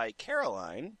together by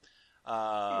Caroline.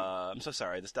 I'm so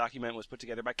sorry. This document was put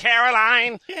together by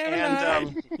Caroline.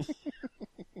 And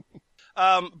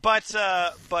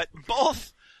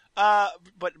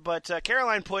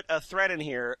Caroline put a thread in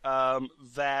here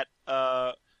that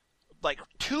like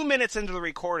 2 minutes into the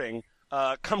recording,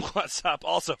 Kumquat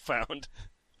also found.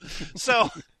 So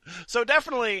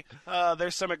definitely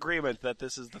there's some agreement that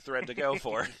this is the thread to go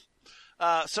for.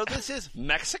 So this is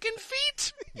Mexican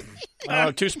feet?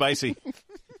 Oh, too spicy.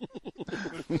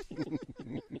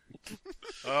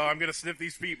 Oh, I'm going to sniff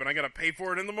these feet, but I got to pay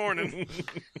for it in the morning.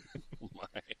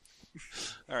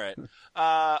 All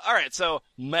right, so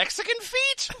Mexican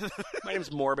feet? My name's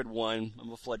Morbid1.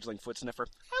 I'm a fledgling foot sniffer.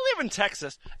 I live in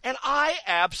Texas, and I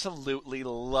absolutely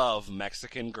love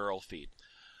Mexican girl feet.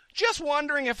 Just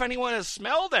wondering if anyone has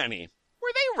smelled any.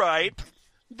 Were they ripe?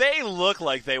 They look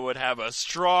like they would have a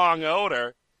strong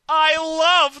odor. I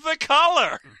love the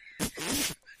color!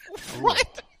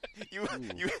 What? You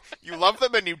love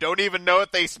them and you don't even know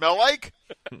what they smell like?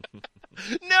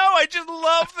 No, I just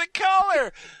love the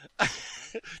color!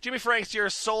 Jimmy Franks, you're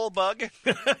a soul bug.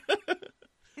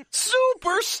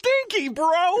 Super stinky,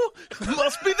 bro!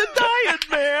 Must be the diet,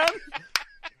 man!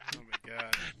 Oh my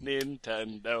god.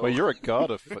 Nintendo. Well, you're a god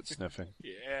of foot sniffing.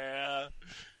 Yeah.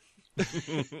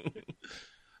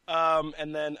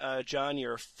 And then, John,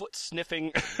 you're foot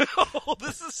sniffing. Oh,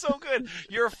 this is so good.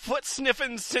 You're foot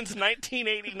sniffing since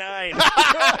 1989.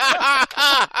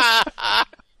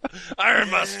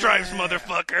 Iron my stripes,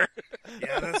 motherfucker.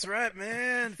 Yeah, that's right,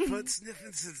 man. Foot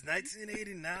sniffing since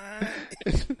 1989.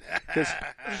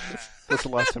 That's the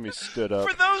last time he stood up.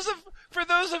 For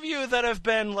those of you that have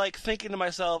been like thinking to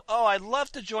myself, oh, I'd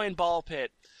love to join Ball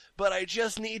Pit, but I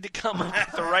just need to come up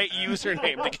with the right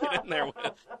username to get in there with.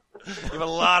 You have a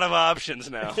lot of options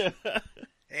now.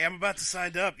 Hey, I'm about to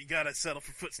sign up. You gotta settle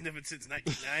for foot sniffing since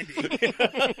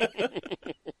 1990.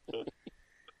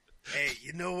 Hey,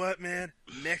 you know what, man?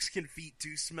 Mexican feet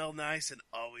do smell nice and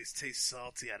always taste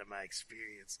salty out of my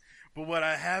experience. But what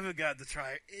I haven't got to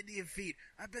try are Indian feet.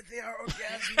 I bet they are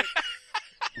orgasmic.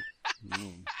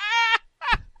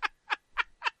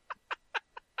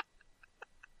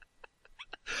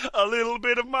 A little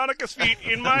bit of Monica's feet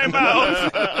in my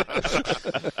mouth.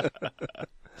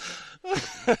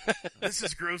 This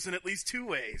is gross in at least two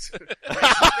ways.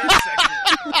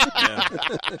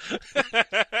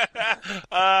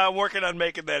 I'm working on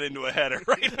making that into a header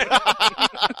right now.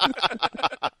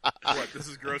 What, this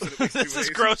is gross in at least two ways? This is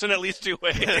gross in at least two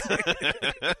ways.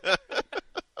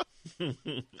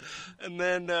 And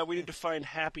then we need to find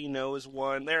Happy Nose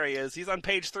 1. There he is. He's on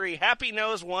page 3. Happy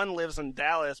Nose 1 lives in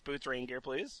Dallas. Boots, rain gear,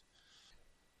 please.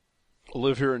 I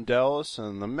live here in Dallas,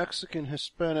 and the Mexican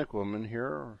Hispanic women here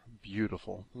are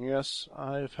beautiful. Yes,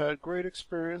 I've had great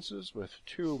experiences with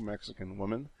 2 Mexican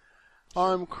women.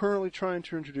 I'm currently trying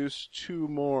to introduce 2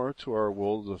 more to our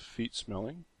world of feet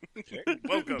smelling.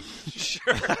 Welcome.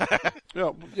 Sure.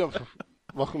 Yeah,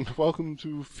 Welcome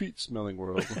to Feet Smelling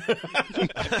World.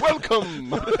 Welcome!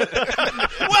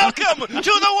 Welcome to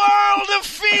the world of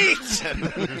feet!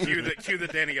 Cue the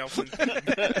Danny Elfman.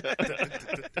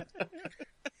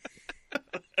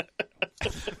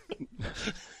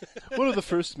 One of the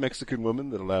first Mexican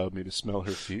women that allowed me to smell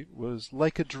her feet was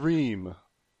like a dream.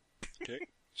 Okay.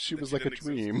 She was She like a didn't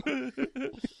dream.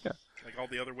 Like all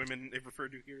the other women they've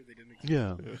referred to here, they didn't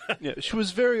exist. Yeah. She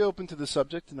was very open to the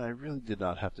subject, and I really did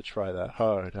not have to try that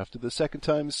hard. After the second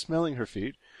time smelling her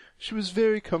feet, she was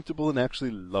very comfortable and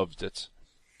actually loved it.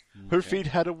 Her feet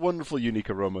had a wonderful, unique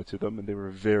aroma to them, and they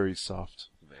were very soft.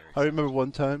 I remember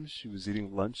one time she was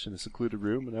eating lunch in a secluded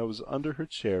room, and I was under her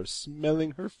chair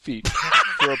smelling her feet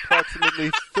for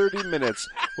approximately 30 minutes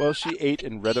while she ate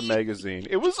and read a magazine.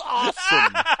 It was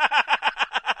awesome!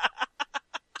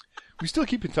 We still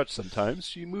keep in touch sometimes.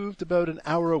 She moved about an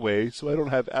hour away, so I don't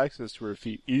have access to her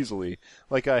feet easily,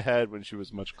 like I had when she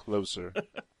was much closer.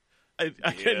 I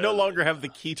can no longer have the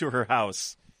key to her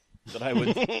house that I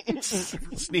would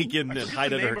sneak in and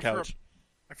hide under her couch.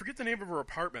 I forget the name of her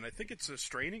apartment. I think it's a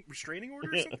restraining order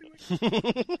or something like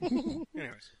that.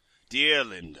 Anyways. Dear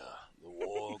Linda, the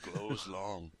war glows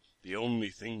long. The only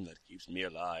thing that keeps me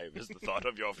alive is the thought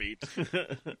of your feet.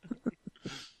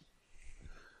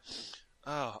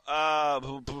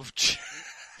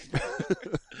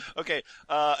 Okay,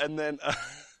 and then,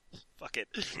 fuck it.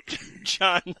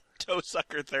 John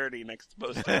Toesucker 30 next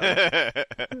post.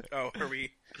 Oh, are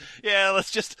we? Yeah,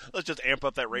 let's just amp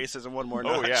up that racism one more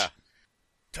notch. Oh, yeah.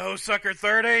 Toesucker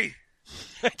 30.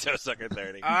 Toesucker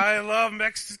 30. I love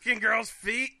Mexican girls'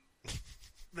 feet.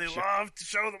 They love to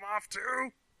show them off,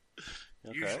 too.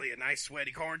 Okay. Usually a nice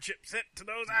sweaty corn chip sent to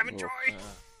those I've enjoyed.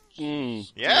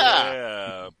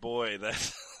 Yeah. Boy,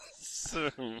 that's... I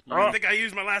think I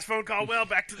used my last phone call well.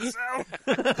 Back to the cell.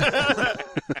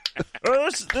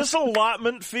 This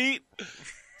allotment feet.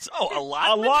 Oh,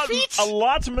 allotment feet?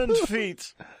 Allotment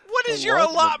feet. What is your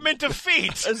allotment of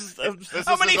feet? This How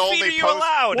is many his feet only are you post-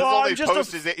 allowed? This is Well, only I'm just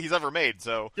post he's ever made,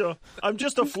 so... Yeah, I'm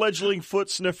just a fledgling foot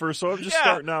sniffer, so I'm just Yeah.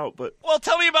 starting out. But Well,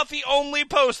 tell me about the only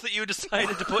post that you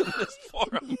decided to put in this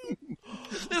forum.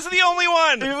 This is the only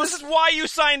one. This is why you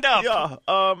signed up. yeah,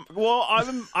 well,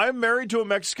 I'm married to a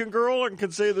Mexican girl and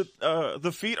can say that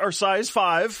the feet are size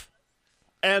 5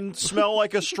 and smell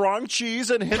like a strong cheese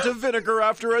and hint of vinegar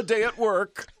after a day at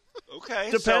work. Okay.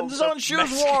 Depends so on shoes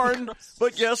Mexican worn, girls-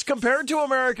 but yes, compared to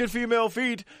American female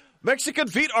feet, Mexican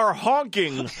feet are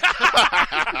honking. Okay.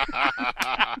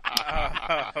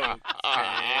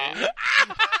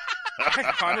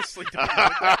 I honestly don't know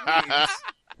what that means.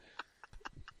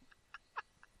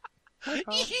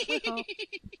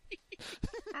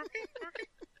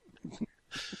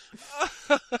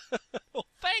 Well,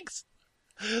 thanks.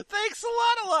 Thanks a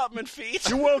lot, allotment feet.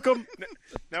 You're welcome.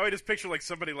 Now I just picture like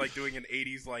somebody like doing an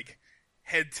 80s like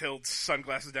head tilt,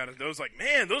 sunglasses down his nose, like,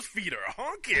 man, those feet are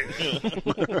honking.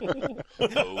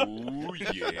 Oh,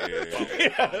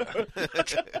 yeah.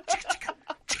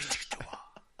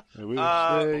 I wish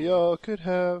they all could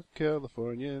have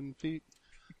Californian feet.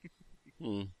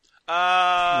 All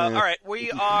right, we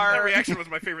That are reaction was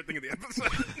my favorite thing of the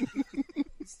episode.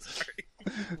 Sorry.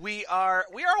 we are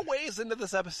ways into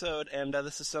this episode, and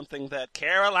this is something that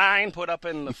Caroline put up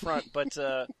in the front, but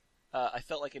I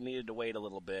felt like it needed to wait a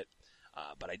little bit.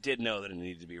 But I did know that it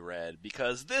needed to be read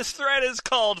because this thread is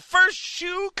called First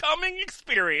Shoe Coming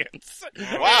Experience.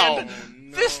 Wow. And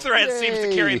this thread seems to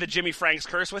carry the Jimmy Franks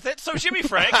curse with it. So, Jimmy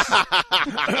Franks, your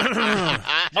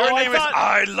name is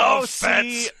I Love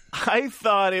See, Fets. I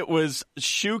thought it was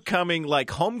shoe coming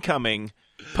like homecoming,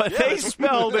 but they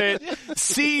spelled it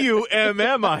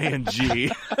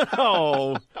C-U-M-M-I-G.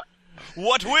 Oh.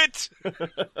 What wit?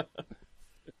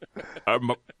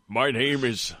 My name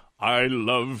is I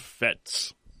Love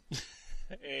Fets.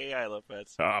 Hey, I Love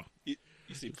Fets. You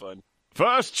seem fun.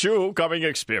 First shoe coming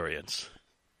experience.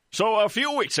 So a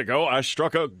few weeks ago, I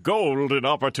struck a golden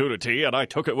opportunity, and I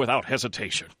took it without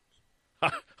hesitation.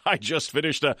 I just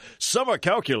finished a summer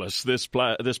calculus this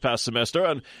past semester,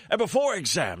 and before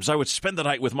exams, I would spend the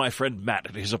night with my friend Matt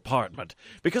at his apartment,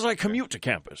 because I commute to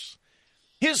campus.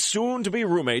 His soon-to-be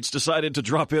roommates decided to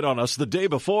drop in on us the day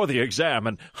before the exam,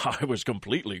 and I was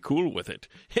completely cool with it.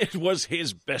 It was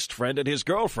his best friend and his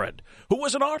girlfriend, who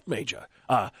was an art major,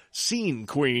 a scene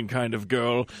queen kind of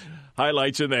girl,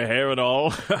 highlights in their hair and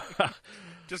all.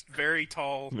 Just very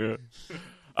tall. Yeah.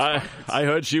 I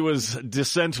heard she was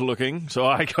decent-looking, so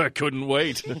I couldn't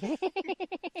wait.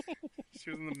 She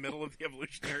was in the middle of the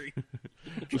evolutionary.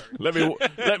 Let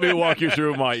me walk you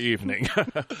through my evening. Oh,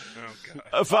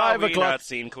 God. 5 Are we o'clock. not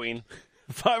scene queen?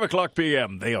 5 o'clock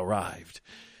p.m. They arrived.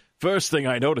 First thing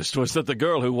I noticed was that the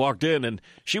girl who walked in, and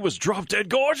she was drop-dead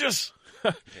gorgeous.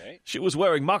 Okay. She was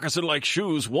wearing moccasin-like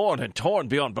shoes, worn and torn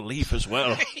beyond belief as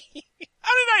well.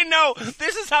 How did I know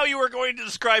this is how you were going to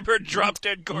describe her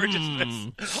drop-dead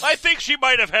gorgeousness? I think she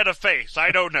might have had a face.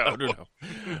 I don't know. I don't know.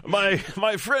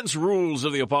 My friend's rules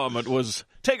of the apartment was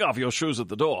take off your shoes at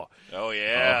the door. Oh,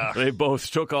 yeah. They both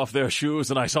took off their shoes,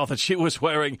 and I saw that she was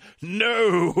wearing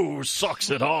no socks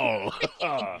at all.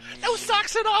 No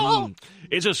socks at all.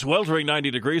 It's a sweltering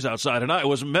 90 degrees outside, and I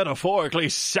was metaphorically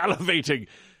salivating.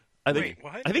 I think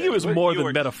it was more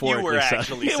than metaphorically. You were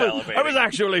actually salivating. I was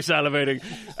actually salivating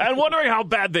and wondering how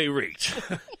bad they reeked.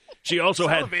 She also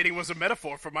Salivating was a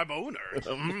metaphor for my boner.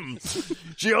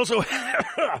 She also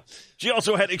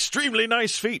had extremely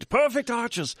nice feet, perfect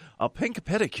arches, a pink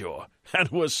pedicure, and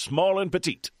was small and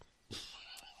petite.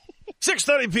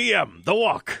 6:30 p.m. The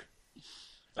walk.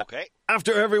 Okay.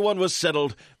 After everyone was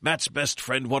settled, Matt's best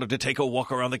friend wanted to take a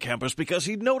walk around the campus because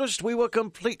he noticed we were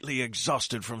completely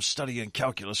exhausted from studying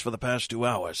calculus for the past 2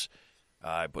 hours.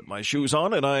 I put my shoes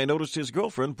on, and I noticed his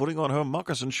girlfriend putting on her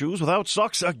moccasin shoes without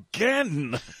socks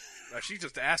again. She's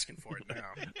just asking for it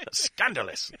now.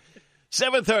 Scandalous.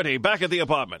 7:30, back at the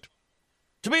apartment.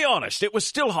 To be honest, it was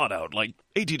still hot out, like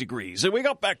 80 degrees, and we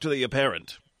got back to the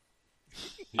apparent.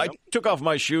 Yep. I took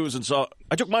my shoes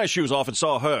off and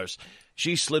saw hers.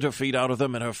 She slid her feet out of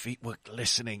them, and her feet were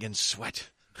glistening in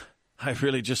sweat. I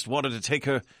really just wanted to take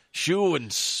her shoe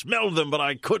and smell them, but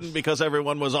I couldn't because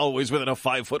everyone was always within a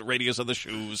 5-foot radius of the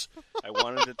shoes. I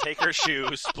wanted to take her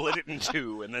shoe, split it in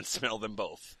two, and then smell them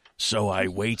both. So I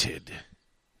waited.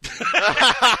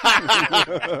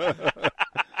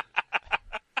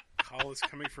 Call is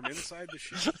coming from inside the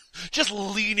shoe. Just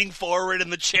leaning forward in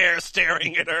the chair,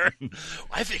 staring at her.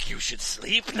 I think you should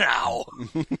sleep now.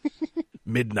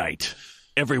 Midnight.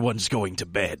 Everyone's going to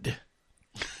bed.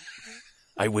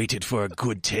 I waited for a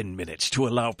good 10 minutes to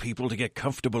allow people to get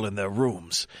comfortable in their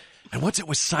rooms. And once it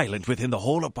was silent within the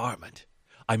whole apartment,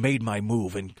 I made my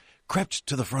move and crept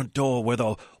to the front door where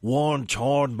the worn,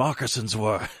 torn moccasins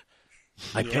were.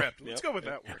 Let's go with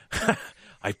that word.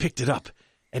 I picked it up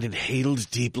and inhaled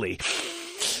deeply.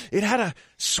 It had a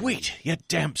sweet yet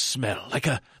damp smell, like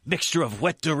a mixture of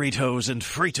wet Doritos and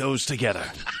Fritos together.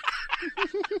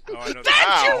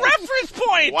 That's your reference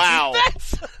point! Wow.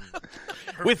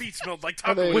 Her feet smelled like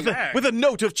Taco with a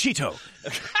note of Cheeto.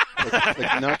 like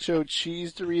nacho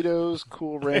cheese Doritos,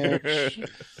 Cool Ranch.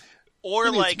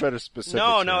 Or like better specifics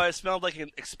no, here. it smelled like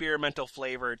an experimental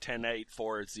flavor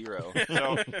 10840.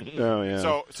 Oh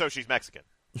yeah. So she's Mexican.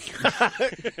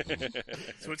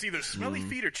 So it's either smelly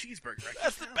feet or cheeseburger. Right?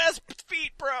 That's the best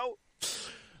feet, bro.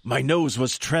 My nose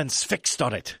was transfixed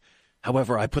on it.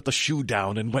 However, I put the shoe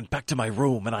down and went back to my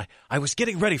room, and I was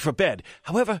getting ready for bed.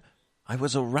 However, I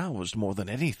was aroused more than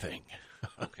anything.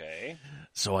 Okay.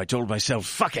 So I told myself,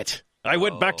 fuck it. I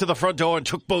went back to the front door and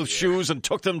took both shoes and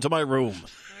took them to my room.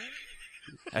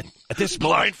 At this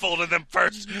moment, blindfolded them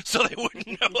first so they wouldn't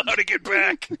know how to get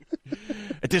back.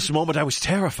 At this moment, I was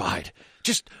terrified.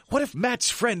 Just what if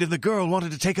Matt's friend and the girl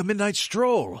wanted to take a midnight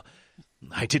stroll?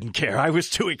 I didn't care. I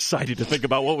was too excited to think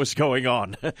about what was going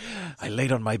on. I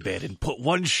laid on my bed and put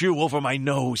one shoe over my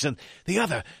nose and the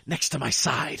other next to my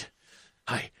side.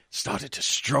 I started to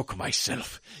stroke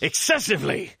myself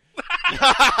excessively.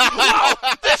 Wow,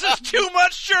 this is too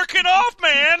much jerking off,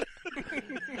 man.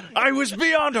 I was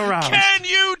beyond aroused. Can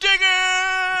you dig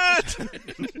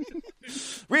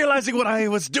it? Realizing what I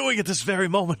was doing at this very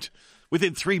moment,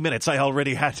 within 3 minutes I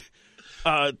already had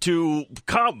to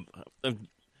come.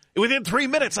 Within 3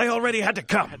 minutes I already had to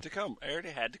come. I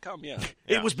already had to come, yeah.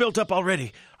 It was built up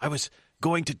already. I was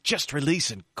going to just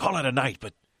release and call it a night,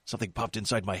 but something popped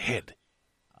inside my head.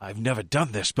 I've never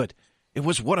done this, but it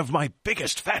was one of my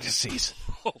biggest fantasies.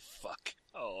 Oh, fuck.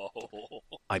 Oh.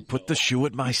 I put the shoe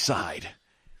at my side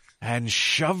and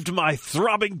shoved my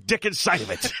throbbing dick inside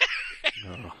of it.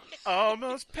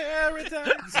 Almost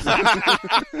paradise.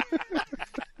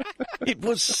 It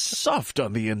was soft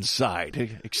on the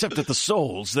inside, except at the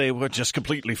soles. They were just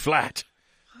completely flat.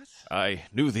 I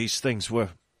knew these things were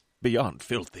beyond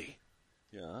filthy.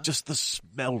 Yeah. Just the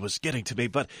smell was getting to me,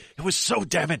 but it was so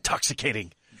damn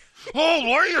intoxicating. Oh,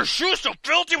 why are your shoes so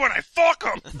filthy when I fuck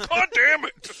them? God damn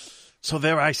it. So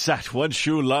there I sat, one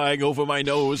shoe lying over my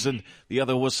nose and the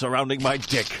other was surrounding my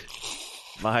dick.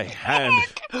 My hand...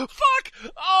 Fuck!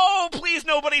 Oh, please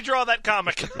nobody draw that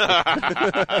comic.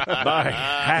 My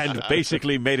hand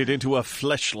basically made it into a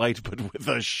fleshlight, but with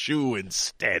a shoe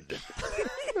instead.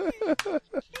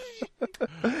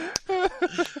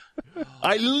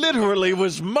 I literally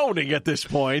was moaning at this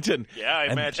point, and yeah, I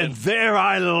imagine. And there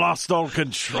I lost all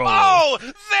control. Oh,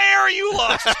 there you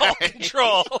lost all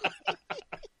control.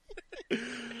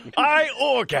 I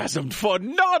orgasmed for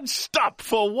non-stop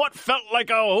for what felt like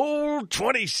a whole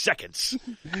 20 seconds.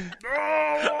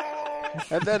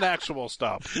 And then actual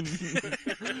stop.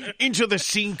 Into the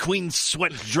scene queen's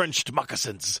sweat-drenched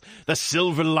moccasins. The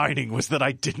silver lining was that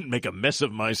I didn't make a mess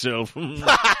of myself.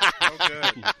 Oh,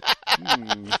 good.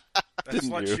 That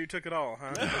Didn't slut you? shoe took it all,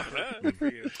 huh? Good for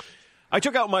you. I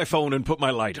took out my phone and put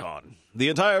my light on. The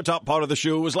entire top part of the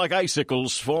shoe was like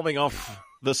icicles forming off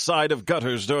the side of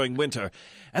gutters during winter.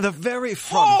 And the very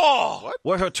front,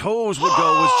 where her toes would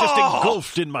go, was just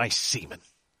engulfed in my semen.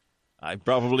 I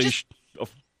probably...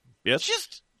 yes?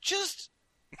 Just,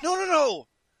 no.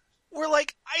 We're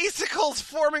like icicles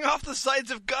forming off the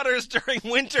sides of gutters during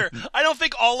winter. I don't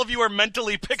think all of you are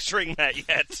mentally picturing that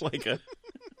yet. It's like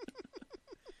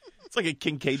a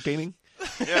Kincaid painting.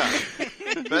 Yeah.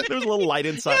 There's a little light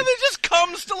inside. Yeah, there just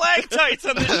come stalactites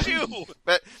on the shoe.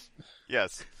 But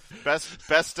yes,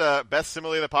 best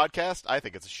simile of the podcast. I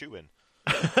think it's a shoe-in.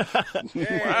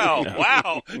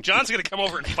 Wow. John's going to come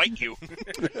over and fight you.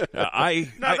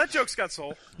 That joke's got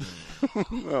soul.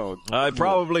 Oh, I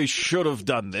probably should have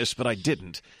done this, but I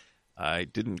didn't. I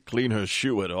didn't clean her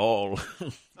shoe at all.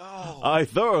 I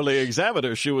thoroughly examined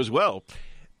her shoe as well.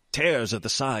 Tears at the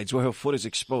sides where her foot is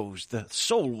exposed. The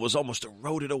sole was almost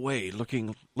eroded away,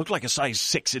 looked like a size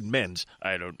 6 in men's.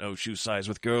 I don't know shoe size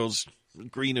with girls.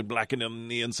 Green and black on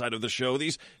the inside of the show.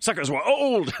 These suckers were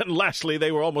old, and lastly,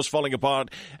 they were almost falling apart,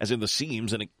 as in the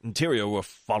seams and interior were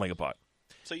falling apart.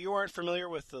 So you aren't familiar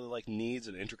with the needs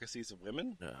and intricacies of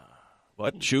women?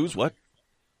 What? Shoes? What?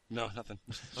 No, nothing.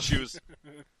 Shoes.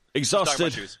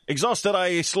 Exhausted,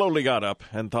 I slowly got up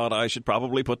and thought I should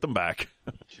probably put them back.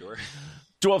 Sure.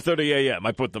 12:30 a.m.,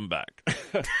 I put them back.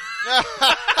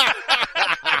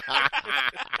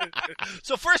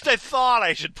 So first I thought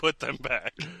I should put them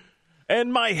back.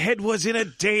 And my head was in a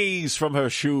daze from her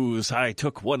shoes. I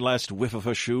took one last whiff of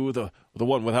her shoe, the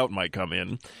one without might come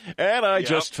in, and I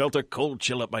just felt a cold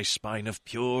chill up my spine of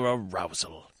pure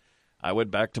arousal. I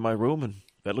went back to my room and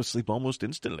fell asleep almost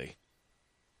instantly.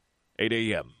 8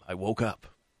 a.m., I woke up.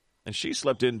 And she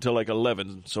slept in till like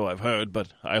 11, so I've heard, but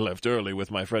I left early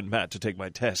with my friend Matt to take my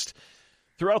test.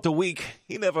 Throughout the week,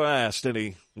 he never asked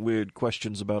any weird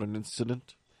questions about an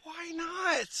incident. Why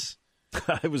not?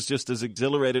 I was just as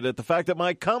exhilarated at the fact that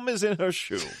my cum is in her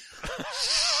shoe.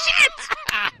 Shit!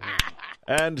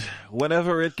 And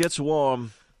whenever it gets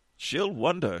warm, she'll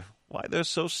wonder why they're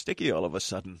so sticky all of a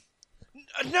sudden.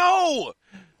 No!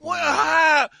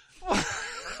 What?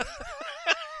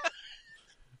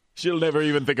 She'll never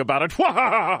even think about it.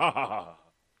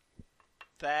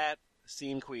 That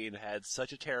scene queen had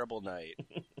such a terrible night.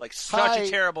 A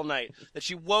terrible night that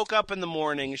she woke up in the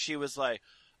morning and she was like,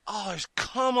 oh, there's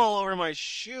cum all over my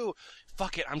shoe.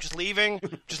 Fuck it, I'm just leaving.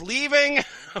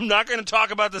 I'm not going to talk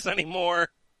about this anymore.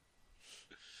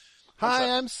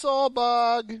 Hi, I'm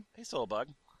Soulbug. Hey, Soulbug.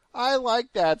 I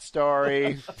like that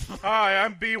story. Hi,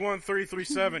 I'm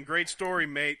B1337. Great story,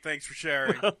 mate. Thanks for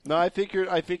sharing. No, I think your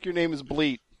name is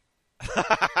Bleat.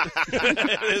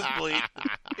 It is Bleat.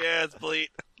 Yeah, it's Bleat.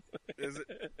 Is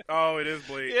it? Oh, it is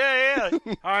Bleat. Yeah.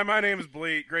 Hi, my name is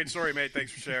Bleat. Great story, mate.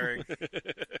 Thanks for sharing.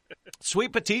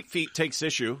 Sweet Petite Feet takes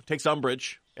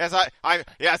umbrage. Yes,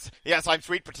 I'm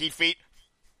Sweet Petite Feet.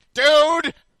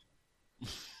 Dude!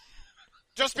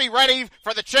 Just be ready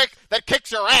for the chick that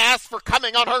kicks your ass for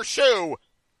coming on her shoe.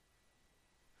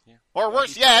 Yeah. Or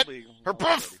worse yet, her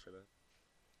poof.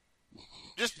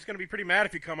 She's going to be pretty mad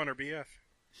if you come on her BF.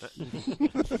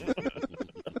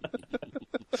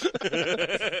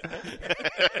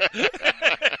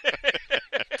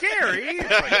 Gary!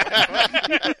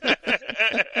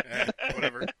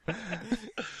 Whatever.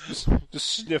 Just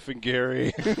sniffing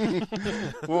Gary.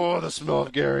 Oh, the smell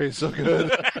of Gary is so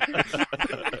good.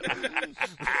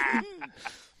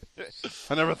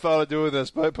 I never thought of doing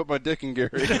this, but I put my dick in Gary.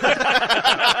 It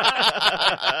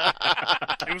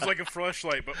was like a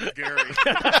fleshlight, but with Gary.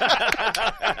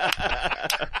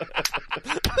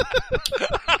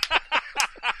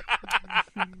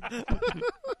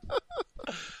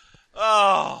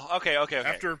 Oh, okay.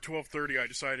 After 12:30, I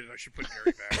decided I should put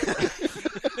Gary back.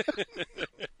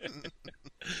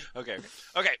 Okay.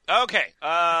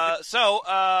 So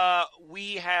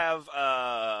we have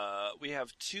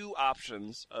two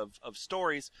options of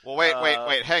stories. Well,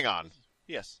 wait, hang on.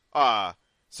 Yes.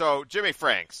 So Jimmy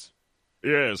Franks,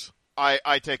 Yes.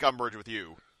 I take umbrage with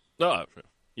you.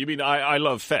 You mean I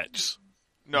love fetch?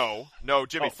 No,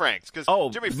 Jimmy Franks, because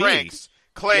Jimmy me. Franks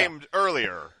claimed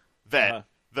earlier that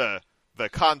the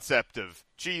concept of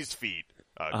cheese feet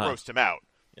grossed him out.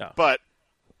 Yeah. But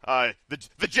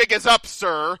the jig is up,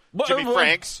 sir, Jimmy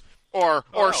Franks.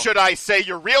 Or should I say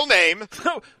your real name?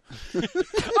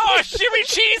 Oh, Jimmy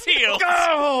Cheese Heels!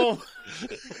 Go!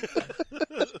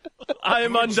 I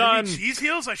am undone. Jimmy Cheese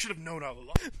Heels? I should have known all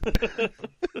along.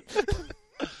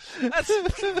 That's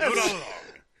Known all along.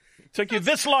 Took you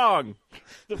this long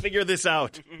to figure this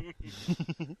out.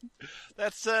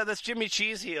 That's Jimmy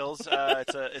Cheese Heels.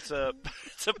 It's a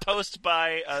post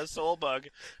by Soulbug,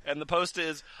 and the post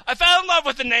is, I fell in love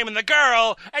with the name of the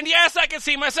girl, and yes, I can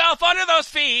see myself under those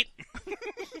feet.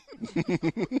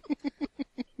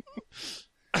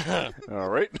 All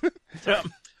right.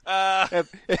 Uh,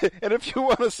 And if you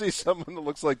want to see someone that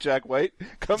looks like Jack White,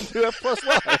 come to F Plus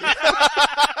Live.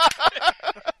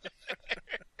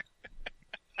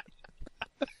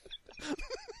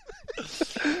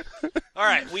 all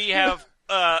right, we have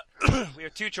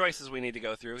two choices we need to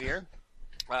go through here.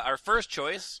 Our first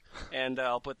choice, and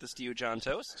I'll put this to you, John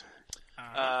Toast.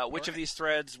 Which of these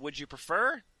threads would you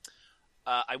prefer?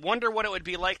 I wonder what it would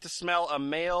be like to smell a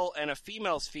male and a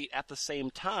female's feet at the same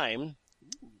time.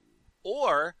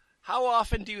 Or, how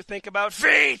often do you think about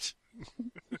feet?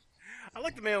 I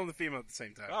like the male and the female at the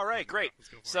same time. All right, great. Let's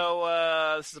go for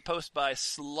So, this is a post by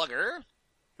Slugger.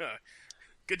 it.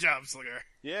 Good job, Slugger.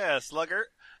 Yeah, Slugger.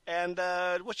 And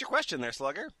what's your question there,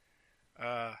 Slugger?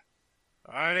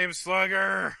 My name's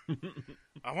Slugger.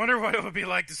 I wonder what it would be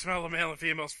like to smell a male and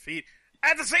female's feet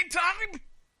at the same time.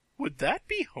 Would that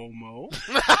be homo?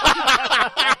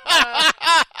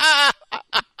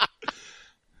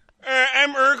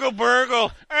 I'm Urgle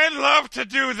Burgle. I'd love to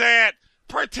do that,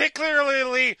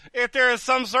 particularly if there is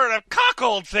some sort of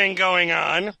cuckold thing going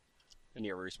on. And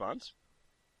your response?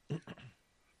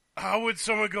 How would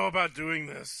someone go about doing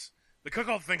this? The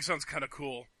cuckold thing sounds kind of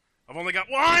cool. I've only got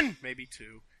one, maybe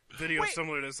two, video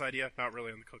similar to this idea. Not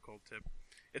really on the cuckold tip.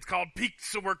 It's called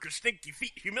Pizza Worker Stinky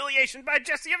Feet Humiliation by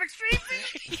Jesse of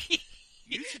Extreme.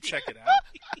 You should check it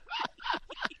out.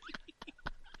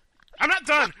 I'm not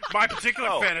done. My particular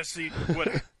fantasy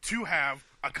would to have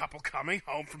a couple coming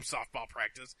home from softball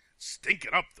practice,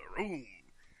 stinking up the room,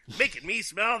 making me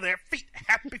smell their feet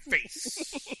happy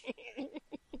face.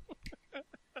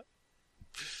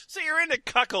 So you're into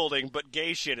cuckolding, but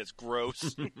gay shit is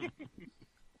gross.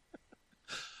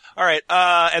 All right,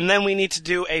 and then we need to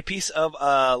do a piece of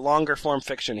longer form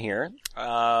fiction here,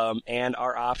 and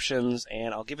our options.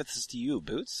 And I'll give this to you,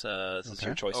 Boots. This is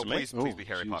your choice to make. Please be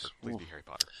Harry Potter. Please be Harry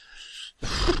Potter.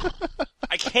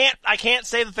 I can't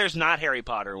say that there's not Harry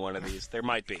Potter in one of these. There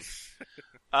might be.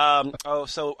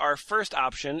 So our first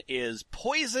option is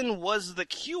Poison Was the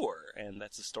Cure, and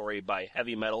that's a story by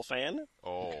Heavy Metal Fan.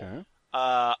 Oh. Okay.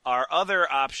 Our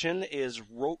other option is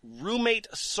Roommate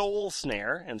Soul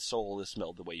Snare, and soul is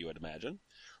spelled the way you would imagine.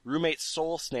 Roommate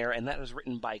Soul Snare, and that was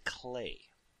written by Clay.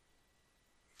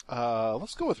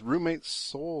 Let's go with Roommate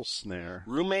Soul Snare.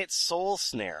 Roommate Soul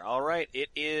Snare. All right, it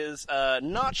is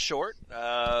not short,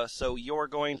 so you're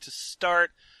going to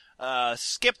start.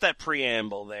 Skip that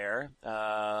preamble there,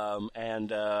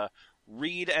 and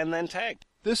read and then tag.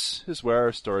 This is where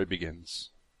our story begins.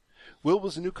 Will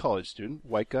was a new college student,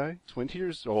 white guy, 20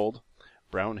 years old,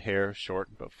 brown hair, short,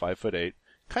 about 5'8",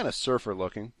 kind of surfer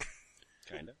looking.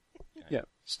 Kinda. Yeah.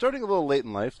 Starting a little late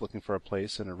in life, looking for a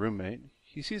place and a roommate,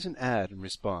 he sees an ad and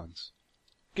responds.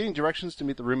 Getting directions to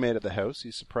meet the roommate at the house,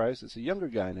 he's surprised it's a younger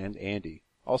guy named Andy,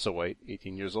 also white,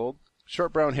 18 years old,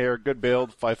 short brown hair, good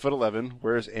build, 5'11",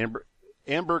 wears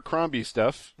Abercrombie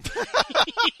stuff.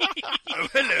 Oh,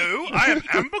 hello, I am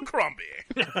Abercrombie.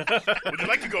 Would you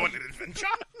like to go on an adventure?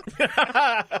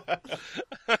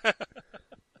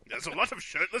 There's a lot of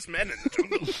shirtless men in the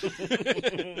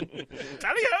jungle.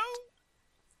 Tally-ho!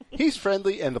 He's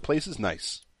friendly and the place is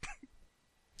nice.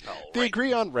 They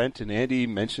agree on rent, and Andy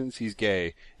mentions he's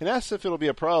gay and asks if it'll be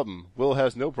a problem. Will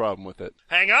has no problem with it.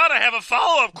 Hang on, I have a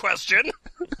follow-up question.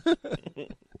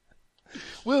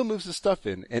 Will moves his stuff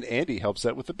in, and Andy helps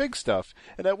out with the big stuff,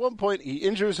 and at one point he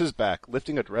injures his back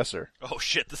lifting a dresser. Oh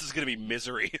shit, this is gonna be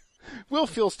misery. Will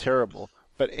feels terrible,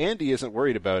 but Andy isn't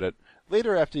worried about it.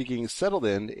 Later, after getting settled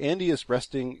in, Andy is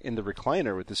resting in the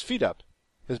recliner with his feet up.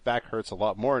 His back hurts a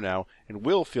lot more now, and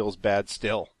Will feels bad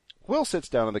still. Will sits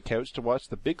down on the couch to watch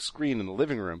the big screen in the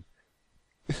living room.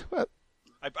 What?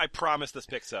 I promise this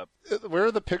picks up. Where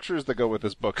are the pictures that go with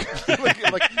this book?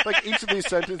 like each of these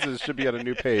sentences should be on a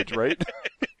new page, right?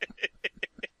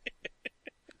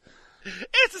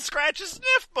 It's a scratch and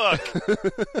sniff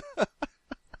book.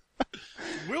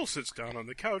 Will sits down on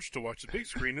the couch to watch the big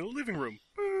screen in the living room.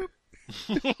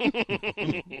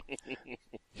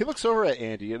 He looks over at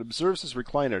Andy and observes his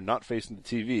recliner not facing the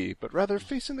TV, but rather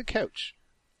facing the couch.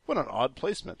 What an odd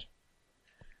placement.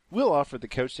 Will offered the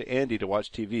couch to Andy to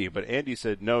watch TV, but Andy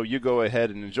said, no, you go ahead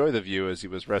and enjoy the view, as he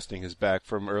was resting his back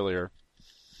from earlier.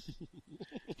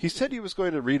 He said he was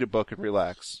going to read a book and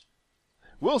relax.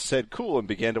 Will said cool and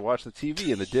began to watch the TV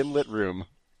in the dim-lit room.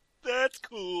 That's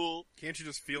cool. Can't you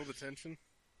just feel the tension?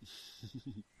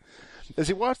 As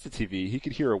he watched the TV, he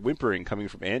could hear a whimpering coming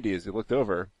from Andy as he looked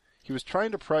over. He was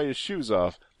trying to pry his shoes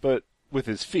off, but with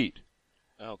his feet.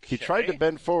 Okay. He tried to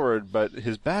bend forward, but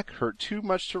his back hurt too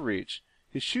much to reach.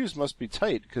 His shoes must be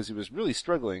tight because he was really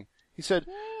struggling. He said,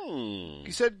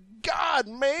 God,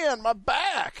 man, my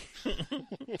back!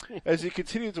 As he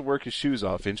continued to work his shoes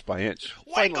off inch by inch.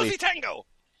 White Goosey Tango!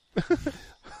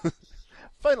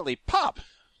 Finally, pop!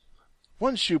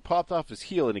 One shoe popped off his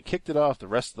heel and he kicked it off the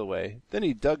rest of the way. Then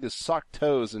he dug his sock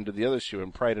toes into the other shoe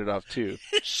and pried it off too.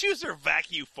 His shoes are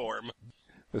vacuum form.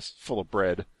 It's full of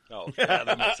bread. Oh, yeah,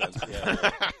 that makes sense.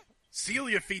 Yeah. Seal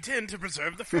your feet in to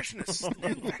preserve the freshness.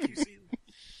 Vacuum seal.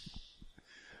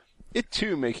 It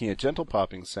too making a gentle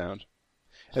popping sound.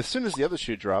 As soon as the other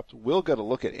shoe dropped, Will got a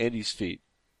look at Andy's feet.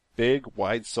 Big,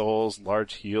 wide soles,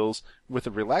 large heels. With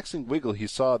a relaxing wiggle, he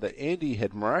saw that Andy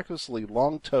had miraculously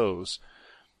long toes,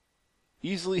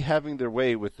 easily having their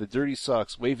way with the dirty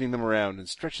socks, waving them around and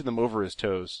stretching them over his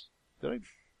toes. Did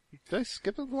I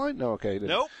skip the line? No, okay. I didn't.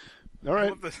 Nope. All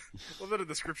right. I love the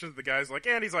description of the guy's like,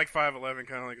 Andy's like 5'11",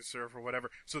 kind of like a surfer or whatever.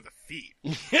 So the feet.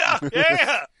 Yeah.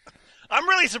 I'm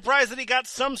really surprised that he got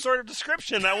some sort of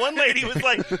description. That one lady was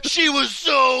like, she was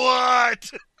so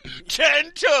hot!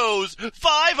 10 toes,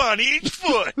 5 on each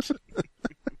foot!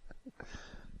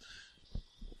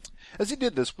 As he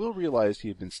did this, Will realized he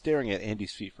had been staring at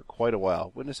Andy's feet for quite a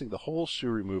while, witnessing the whole shoe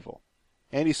removal.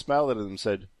 Andy smiled at him and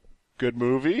said, good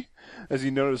movie? As he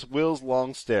noticed Will's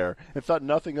long stare, and thought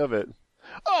nothing of it.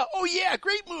 Oh yeah,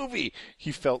 great movie!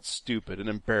 He felt stupid and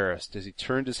embarrassed as he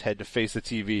turned his head to face the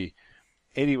TV.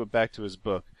 Andy went back to his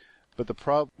book, but the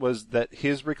problem was that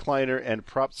his recliner and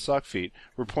propped sock feet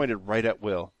were pointed right at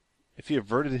Will. If he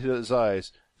averted his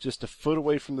eyes just a foot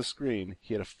away from the screen,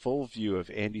 he had a full view of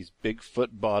Andy's big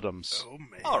foot bottoms. Oh,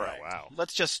 man. All right. Wow.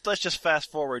 Let's just fast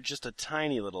forward just a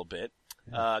tiny little bit.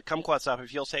 Kumquatstop,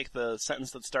 if you'll take the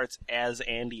sentence that starts, as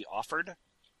Andy offered.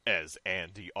 As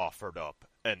Andy offered up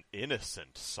an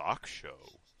innocent sock show.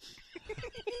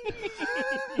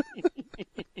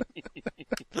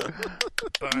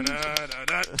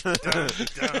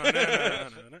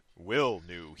 Will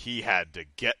knew he had to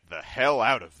get the hell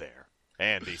out of there.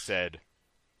 Andy said,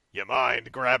 you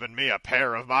mind grabbing me a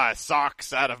pair of my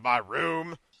socks out of my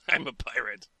room? I'm a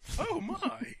pirate. Oh,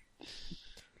 my.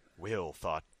 Will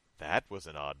thought that was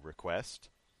an odd request,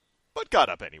 but got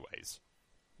up anyways.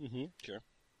 Mm-hmm, sure.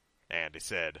 Andy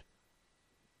said,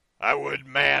 I would,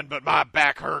 man, but my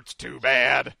back hurts too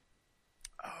bad.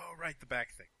 Oh, right, the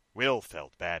back thing. Will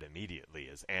felt bad immediately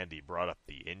as Andy brought up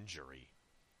the injury.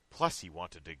 Plus, he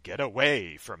wanted to get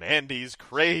away from Andy's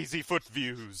crazy foot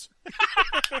views.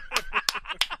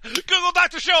 Google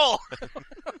Dr. Scholl!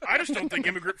 I just don't think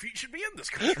immigrant feet should be in this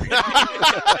country.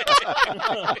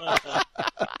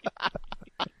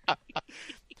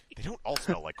 They don't all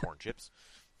smell like corn chips.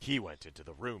 He went into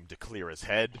the room to clear his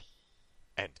head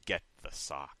and get the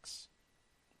socks.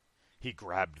 He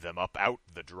grabbed them up out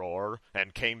the drawer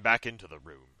and came back into the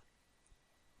room.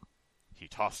 He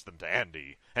tossed them to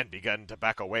Andy and began to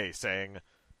back away, saying,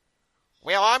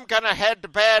 well, I'm gonna head to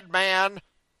bed, man.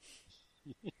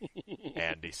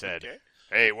 Andy said,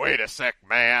 hey, wait a sec,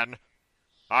 man.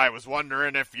 I was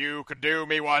wondering if you could do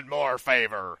me one more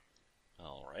favor.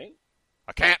 All right.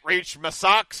 I can't reach my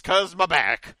socks 'cause my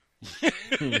back.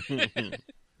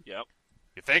 Yep.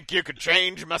 You think you could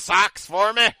change my socks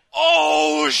for me?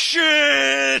 Oh,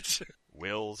 shit!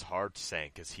 Will's heart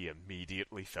sank as he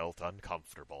immediately felt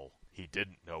uncomfortable. He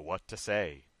didn't know what to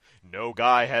say. No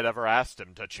guy had ever asked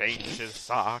him to change his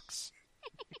socks.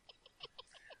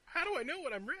 How do I know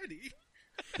when I'm ready?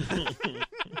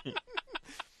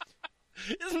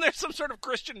 Isn't there some sort of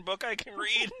Christian book I can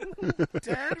read?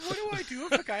 Dad, what do I do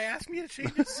if a guy asks me to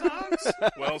change his socks?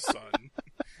 Well, son,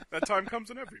 that time comes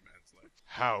in every man's life.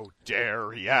 How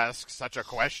dare he ask such a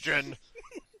question?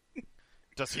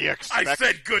 Does he expect... I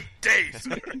said good day,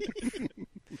 sir.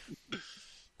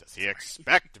 Does he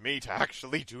expect me to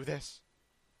actually do this?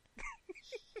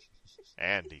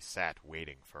 Andy sat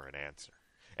waiting for an answer.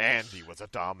 Andy was a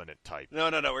dominant type. No.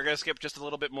 We're going to skip just a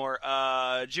little bit more.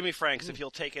 Jimmy Franks, if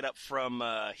you'll take it up from,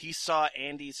 he saw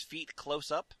Andy's feet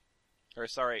close up. Or,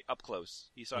 sorry, up close.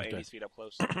 He saw Andy's feet up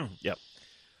close. Yep.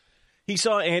 He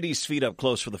saw Andy's feet up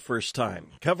close for the first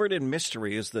time, covered in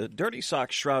mystery as the dirty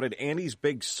socks shrouded Andy's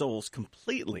big soles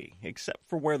completely, except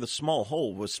for where the small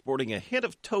hole was sporting a hint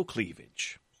of toe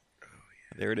cleavage. Oh,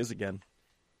 yeah. There it is again.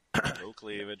 No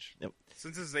cleavage.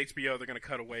 Since this is HBO, they're going to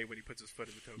cut away when he puts his foot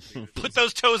in the toe cleavage. Put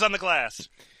those toes on the glass.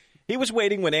 He was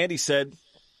waiting when Andy said,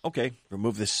 "Okay,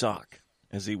 remove this sock,"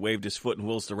 as he waved his foot in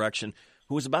Will's direction,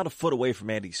 who was about a foot away from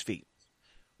Andy's feet.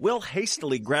 Will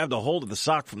hastily grabbed a hold of the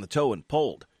sock from the toe and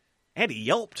pulled. Andy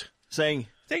yelped, saying,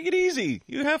 "Take it easy.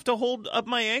 You have to hold up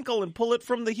my ankle and pull it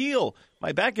from the heel.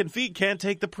 My back and feet can't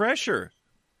take the pressure."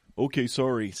 "Okay,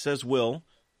 sorry," says Will.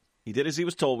 He did as he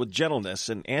was told with gentleness,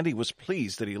 and Andy was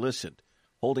pleased that he listened,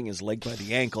 holding his leg by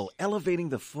the ankle, elevating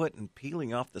the foot, and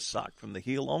peeling off the sock from the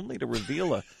heel, only to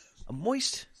reveal a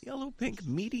moist, yellow-pink,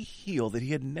 meaty heel that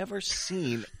he had never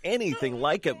seen anything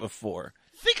like it before.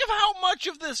 Think of how much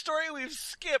of this story we've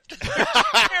skipped.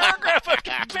 Paragraph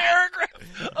after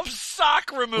paragraph of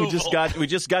sock removal. We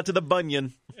just got to the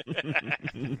bunion.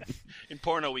 In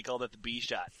porno, we call that the B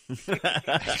shot.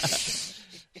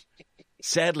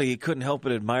 Sadly, he couldn't help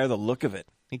but admire the look of it.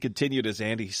 He continued as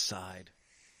Andy sighed.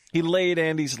 He laid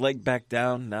Andy's leg back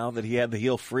down now that he had the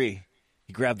heel free.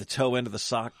 He grabbed the toe end of the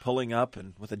sock, pulling up,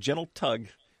 and with a gentle tug,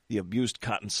 the abused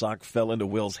cotton sock fell into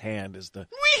Will's hand as the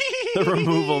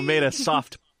removal made a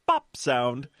soft pop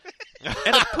sound.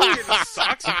 And a poof! The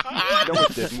socks? No,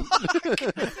 it didn't.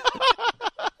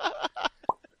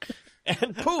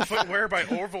 And poof! Footwear by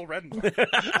Orville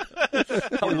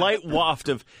Redenbaugh. A light waft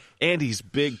of Andy's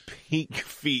big pink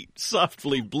feet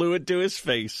softly blew into his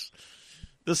face.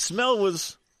 The smell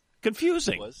was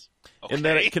confusing, in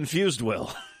that it confused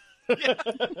Will.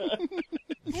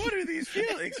 What are these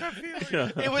feelings I'm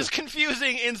feeling? It was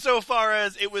confusing insofar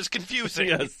as it was confusing.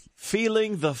 Yes.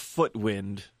 Feeling the foot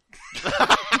wind.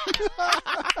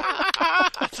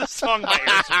 That's a song by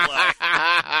Air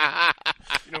Supply.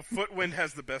 You know, Footwind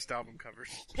has the best album covers.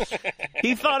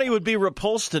 He thought he would be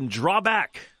repulsed and draw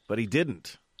back, but he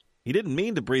didn't. He didn't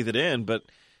mean to breathe it in, but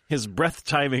his breath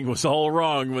timing was all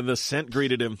wrong when the scent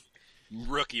greeted him.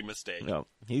 Rookie mistake. No,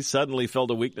 he suddenly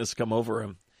felt a weakness come over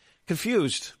him.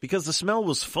 Confused, because the smell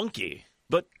was funky.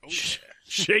 But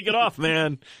shake it off,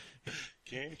 man.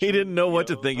 He didn't know what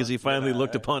to think as he finally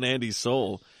looked upon Andy's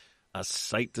soul. A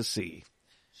sight to see.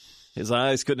 His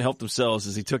eyes couldn't help themselves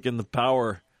as he took in the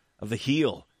power of the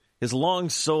heel, his long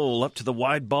sole up to the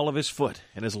wide ball of his foot,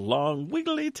 and his long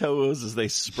wiggly toes as they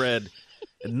spread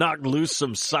and knocked loose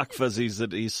some sock fuzzies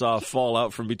that he saw fall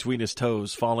out from between his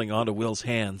toes, falling onto Will's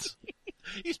hands.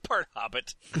 He's part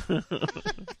hobbit.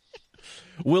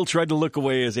 Will tried to look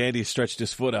away as Andy stretched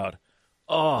his foot out.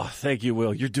 "Oh, thank you,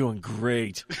 Will. You're doing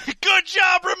great." Good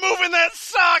job removing that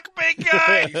sock, big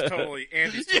guy. Andy's totally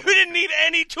You didn't need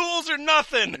any tools or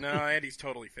nothing. No, Andy's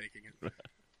totally faking it.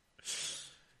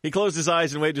 He closed his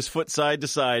eyes and waved his foot side to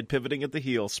side, pivoting at the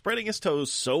heel, spreading his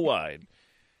toes so wide.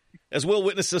 As Will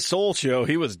witnessed the soul show,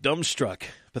 he was dumbstruck.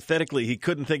 Pathetically, he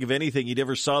couldn't think of anything he'd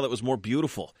ever saw that was more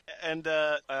beautiful. And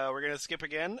we're going to skip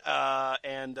again.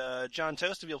 And John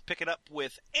Toast, if you'll pick it up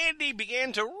with Andy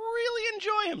began to really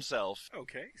enjoy himself.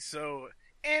 Okay, so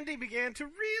Andy began to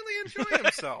really enjoy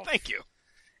himself. Thank you.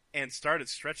 And started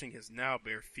stretching his now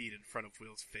bare feet in front of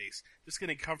Will's face, just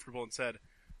getting comfortable, and said,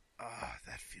 "Ah,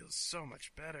 that feels so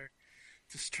much better.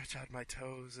 To stretch out my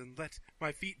toes and let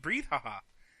my feet breathe, haha.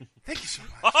 Thank you so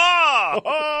much.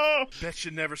 Ah! Bet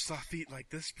you never saw feet like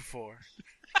this before."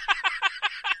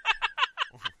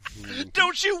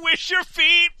 Don't you wish your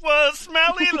feet was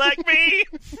smelly like me?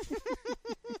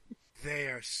 They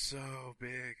are so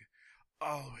big,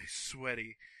 always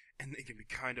sweaty, and they can be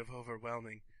kind of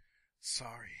overwhelming.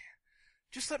 Sorry.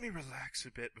 Just let me relax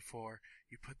a bit before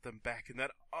you put them back in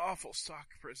that awful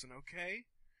sock prison, okay?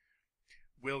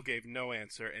 Will gave no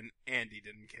answer, and Andy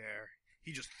didn't care.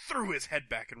 He just threw his head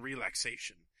back in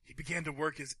relaxation. He began to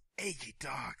work his achy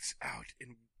dogs out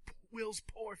in Will's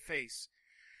poor face.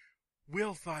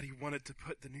 Will thought he wanted to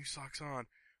put the new socks on,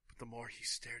 but the more he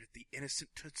stared at the innocent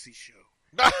Tootsie Show,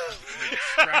 he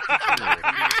distracted from the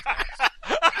task.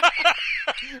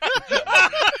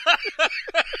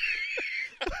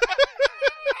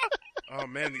 Oh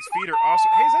man, these feet are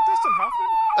awesome. Hey, is that Dustin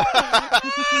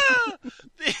Hoffman?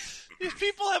 These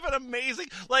people have an amazing,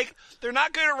 they're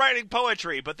not good at writing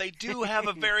poetry, but they do have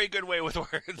a very good way with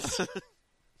words.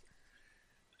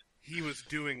 He was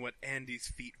doing what Andy's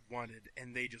feet wanted,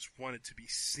 and they just wanted to be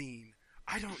seen.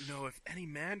 I don't know if any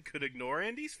man could ignore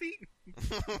Andy's feet.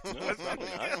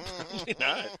 Probably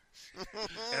not.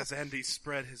 As Andy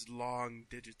spread his long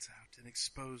digits out and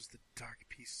exposed the dark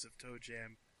pieces of toe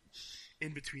jam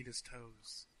in between his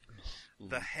toes.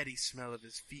 The heady smell of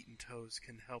his feet and toes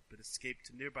can help it escape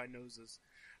to nearby noses,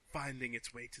 finding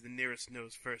its way to the nearest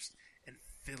nose first and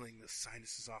filling the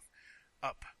sinuses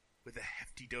up with a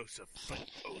hefty dose of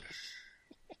foot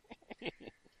odor.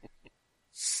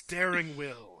 Staring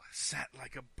Will sat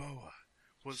like a boa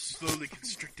was slowly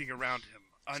constricting around him,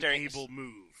 Staring- unable to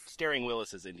move. Staring Will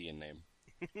is his Indian name.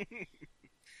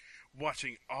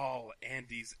 Watching all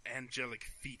Andy's angelic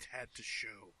feet had to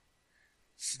show.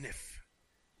 Sniff.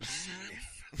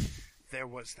 Sniff. There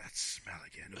was that smell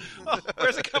again. Ooh. Oh,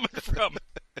 where's it coming from?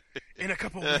 In a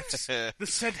couple whiffs, the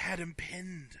scent had him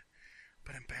pinned.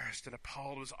 But embarrassed and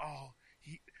appalled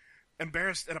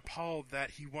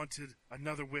that he wanted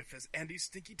another whiff as Andy's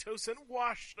stinky toe scent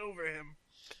washed over him.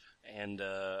 And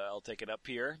I'll take it up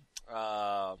here.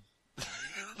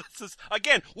 This is,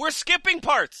 again, we're skipping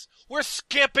parts. We're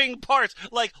skipping parts.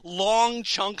 Like long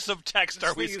chunks of text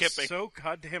are we This thing skipping? is so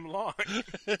goddamn long.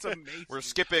 It's amazing. We're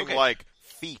skipping, Okay. like,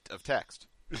 feet of text.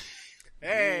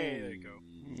 Hey, there you go.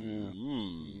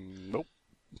 Nope.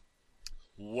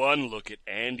 One look at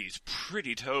Andy's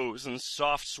pretty toes and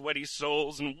soft, sweaty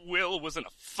soles, and Will was in a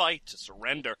fight to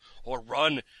surrender or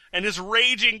run, and his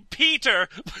raging Peter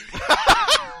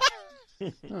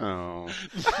Oh.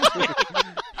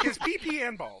 His pee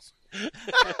and balls.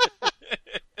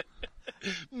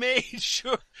 made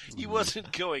sure he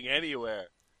wasn't going anywhere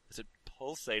as it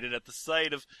pulsated at the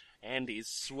sight of Andy's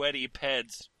sweaty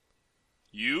peds.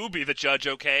 You be the judge,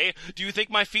 okay? Do you think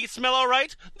my feet smell all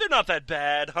right? They're not that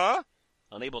bad, huh?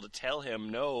 Unable to tell him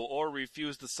no or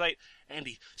refuse the sight,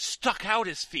 Andy stuck out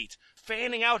his feet,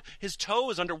 fanning out his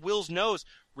toes under Will's nose,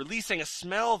 releasing a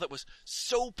smell that was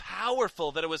so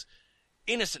powerful that it was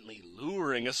innocently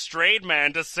luring a straight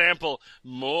man to sample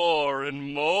more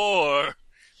and more.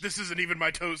 This isn't even my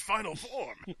toe's final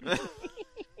form.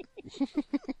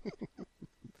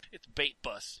 It's Bait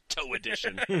Bus, Toe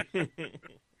Edition.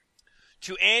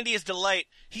 To Andy's delight,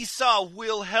 he saw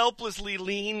Will helplessly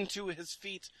lean to his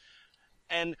feet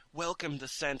and welcomed the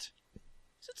scent.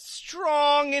 Is it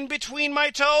strong in between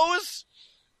my toes?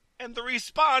 And the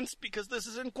response, because this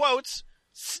is in quotes,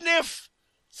 sniff,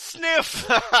 sniff.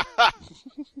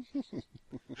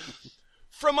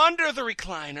 From under the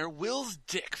recliner, Will's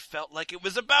dick felt like it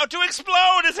was about to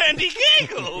explode as Andy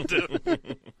giggled.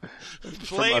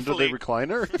 From under the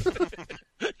recliner?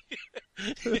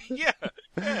 Yeah.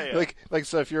 Like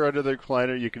so if you're under the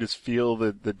recliner, you can just feel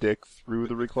the dick through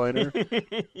the recliner?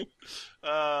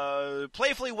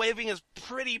 Playfully waving his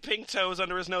pretty pink toes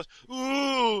under his nose.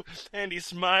 Ooh! Andy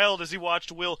smiled as he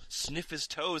watched Will sniff his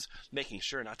toes, making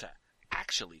sure not to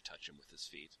actually touch him with his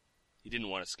feet. He didn't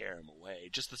want to scare him away.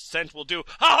 Just the scent will do.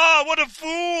 Ha ha! What a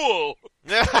fool!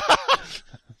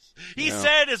 He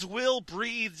said as Will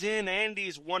breathed in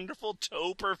Andy's wonderful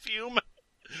toe perfume.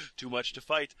 Too much to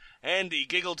fight. Andy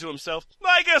giggled to himself.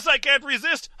 I guess I can't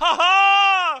resist. Ha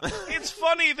ha! It's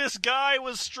funny this guy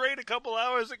was straight a couple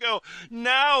hours ago.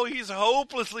 Now he's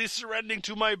hopelessly surrendering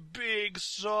to my big,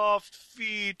 soft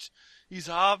feet. He's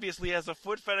obviously has a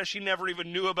foot fetish he never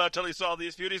even knew about till he saw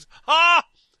these beauties. Ha!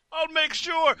 I'll make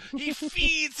sure he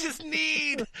feeds his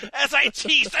need as I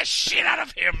tease the shit out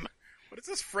of him. What is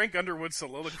this Frank Underwood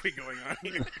soliloquy going on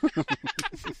here?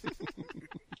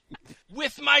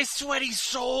 With my sweaty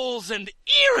soles and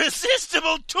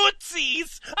irresistible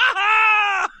tootsies. Ha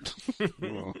ha!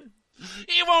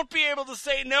 He won't be able to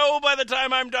say no by the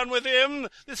time I'm done with him.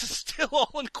 This is still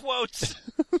all in quotes.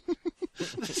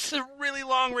 This is a really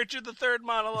long Richard III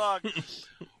monologue.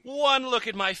 One look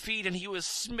at my feet and he was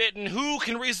smitten. Who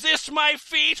can resist my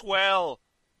feet? Well,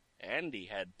 Andy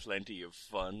had plenty of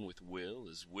fun with Will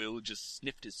as Will just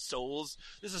sniffed his soles.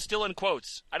 This is still in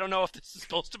quotes. I don't know if this is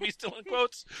supposed to be still in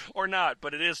quotes or not,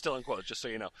 but it is still in quotes, just so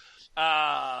you know.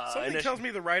 Something tells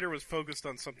me the writer was focused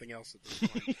on something else at this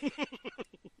point.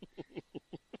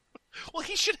 Well,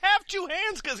 he should have two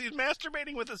hands because he's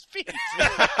masturbating with his feet.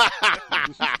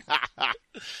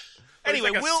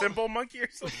 Anyway, like a Will... simple monkey or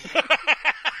something?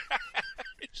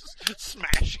 Just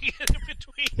smashing it in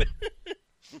between.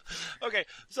 Okay,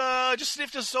 so just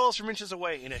sniffed his soles from inches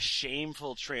away in a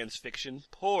shameful transfixion.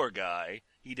 Poor guy.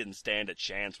 He didn't stand a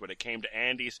chance when it came to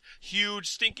Andy's huge,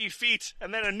 stinky feet.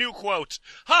 And then a new quote.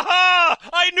 Ha ha!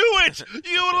 I knew it!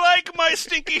 You like my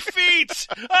stinky feet!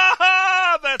 Ha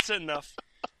ha! That's enough.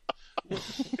 Why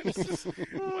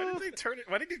did he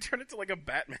turn it to like a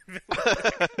Batman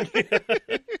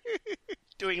villain?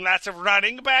 Doing lots of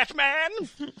running, Batman?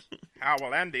 How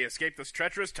will Andy escape this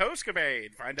treacherous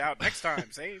toescapade? Find out next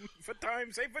time. Same foot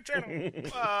channel.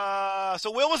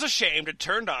 So Will was ashamed and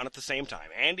turned on at the same time.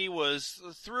 Andy was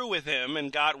through with him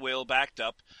and got Will backed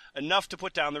up enough to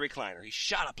put down the recliner. He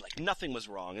shot up like nothing was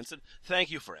wrong and said,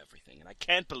 "Thank you for everything, and I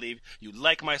can't believe you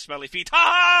like my smelly feet. Ha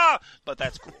ha! But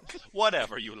that's cool.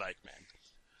 Whatever you like, man."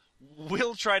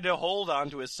 Will tried to hold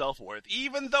on to his self-worth,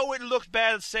 even though it looked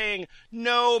bad, saying,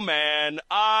 "No, man,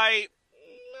 I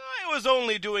was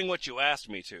only doing what you asked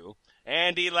me to."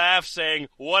 Andy laughed, saying,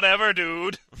 "Whatever,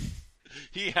 dude."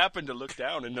 He happened to look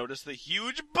down and notice the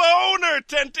huge boner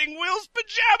tenting Will's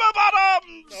pajama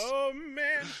bottoms! Oh,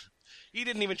 man. He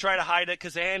didn't even try to hide it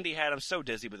because Andy had him so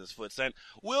dizzy with his foot scent.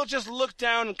 Will just looked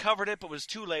down and covered it, but was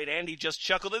too late. Andy just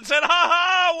chuckled and said, "Ha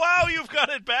ha! Wow, you've got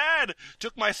it bad!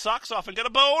 Took my socks off and got a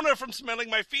boner from smelling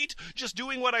my feet. Just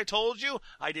doing what I told you.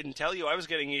 I didn't tell you I was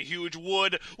getting a huge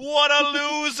wood. What a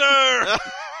loser!"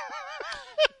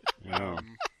 Wow.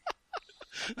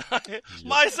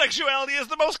 My sexuality is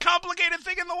the most complicated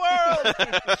thing in the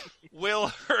world. Will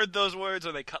heard those words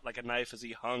and they cut like a knife as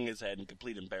he hung his head in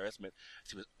complete embarrassment as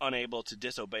he was unable to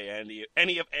disobey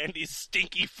any of Andy's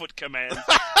stinky foot commands,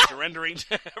 surrendering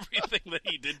to everything that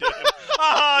he did to him.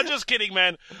 Ah, just kidding,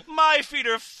 man. My feet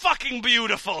are fucking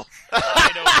beautiful.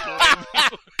 I don't blame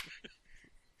you.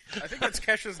 I think that's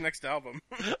Kesha's next album.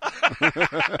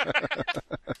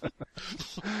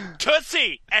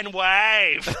 Tootsie and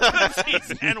wave.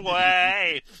 Tootsies and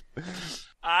wave.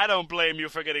 I don't blame you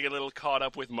for getting a little caught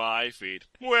up with my feet.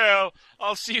 Well,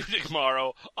 I'll see you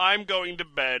tomorrow. I'm going to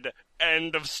bed.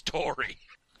 End of story.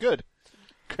 Good.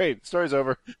 Great. Story's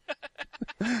over.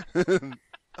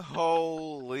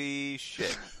 Holy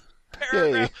shit.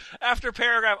 Paragraph after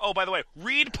paragraph. Oh, by the way,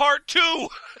 read part 2.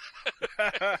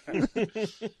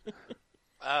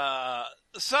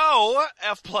 So,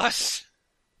 F+.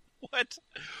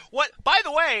 What? By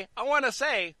the way, I want to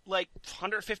say, like,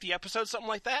 150 episodes, something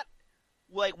like that.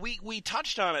 Like, we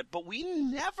touched on it, but we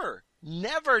never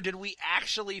did we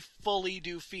actually fully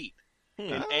do feet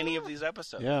in any of these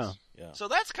episodes. Yeah. So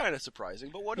that's kind of surprising,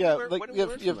 but what Yeah, do we like,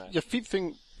 learn from that? your feet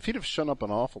have shown up an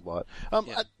awful lot.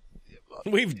 Yeah.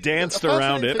 We've danced The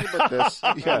around it. fascinating thing about this,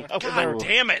 yeah. God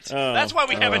damn it! That's why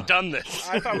we haven't done this.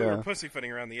 I thought we Yeah. were pussyfooting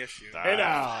around the issue.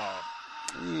 Yeah.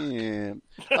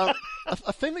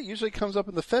 A thing that usually comes up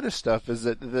in the fetish stuff is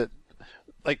that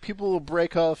like people will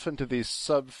break off into these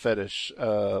sub fetish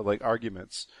like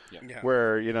arguments Yeah.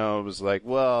 where it was like,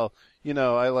 well,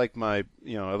 I like my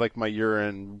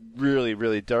urine really,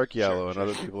 really dark yellow, and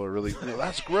other people are really,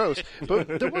 that's gross.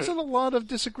 But there wasn't a lot of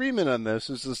disagreement on this.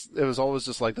 It was always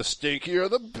just like the stinkier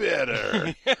the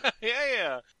better.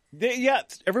 Yeah.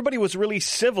 Everybody was really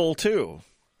civil too.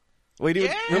 We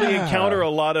didn't really encounter a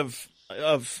lot of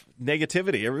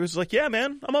negativity. Everybody was like, "Yeah,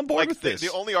 man, I'm on board with this."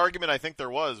 The only argument I think there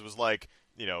was like,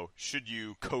 should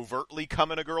you covertly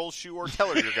come in a girl's shoe or tell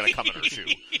her you're going to come in her shoe?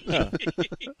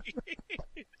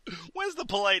 When's the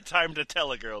polite time to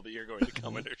tell a girl that you're going to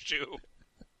come in her shoe?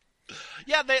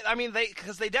 Yeah,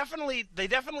 because they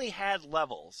definitely had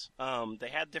levels. They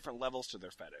had different levels to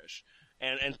their fetish,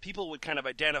 and people would kind of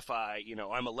identify,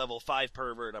 I'm a level 5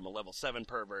 pervert, I'm a level 7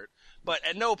 pervert, but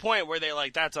at no point were they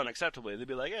like, that's unacceptable. They'd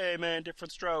be like, hey man,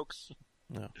 different strokes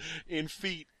in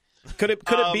feet. Could it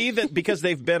be that because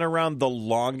they've been around the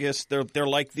longest, they're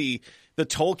like the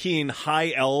Tolkien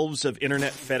high elves of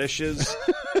internet fetishes,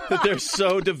 that they're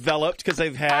so developed because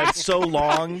they've had so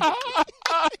long?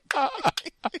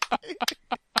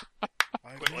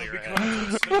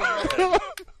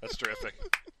 That's terrific.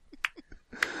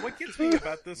 What gets me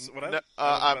about this, what I loved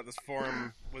about this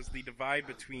forum was the divide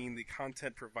between the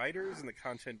content providers and the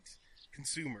content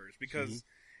consumers, because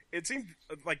it seemed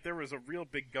like there was a real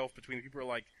big gulf between the people who are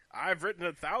like, I've written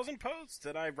 1,000 posts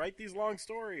and I write these long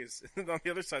stories. And on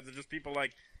the other side, there's just people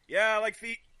like, yeah, I like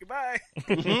feet, goodbye.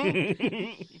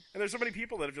 And there's so many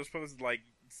people that have just posted like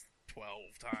 12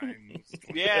 times.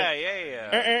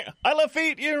 Yeah. I love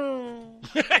feet. You.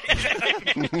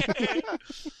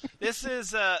 This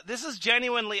is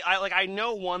genuinely. I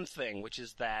know one thing, which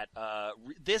is that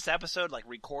this episode, like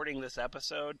recording this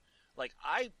episode,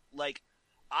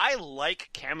 I like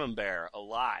Camembert a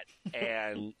lot,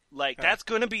 and that's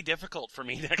going to be difficult for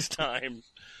me next time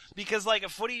because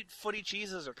footy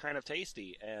cheeses are kind of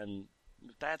tasty, and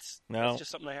that's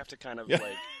just something I have to kind of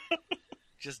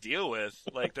just deal with.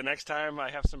 Like the next time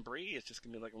I have some brie, it's just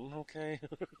gonna be like, okay.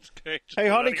 Hey,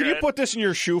 honey, can you put this in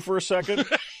your shoe for a second?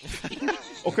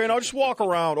 Okay, now just walk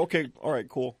around. Okay, all right,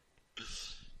 cool.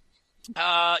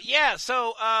 So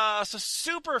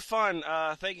super fun.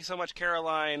 Thank you so much,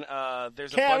 Caroline.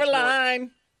 There's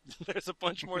a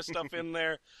bunch more stuff in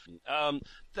there.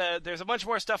 There's a bunch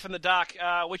more stuff in the doc,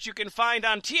 which you can find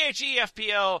on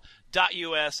thefpl.us,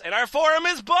 and our forum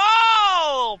is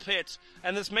Ball Pit.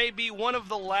 And this may be one of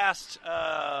the last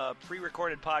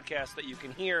pre-recorded podcasts that you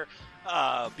can hear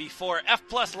before F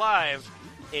Plus Live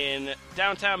in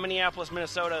downtown Minneapolis,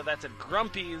 Minnesota. That's at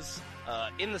Grumpy's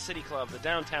in the City Club, the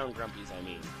downtown Grumpy's, I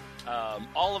mean.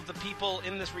 All of the people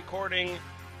in this recording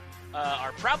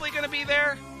are probably going to be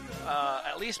there.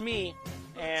 At least me,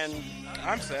 and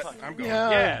I'm set. I'm going.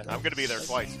 Yeah. I'm going to be there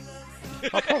twice.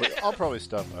 I'll probably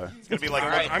stop by. It's gonna be like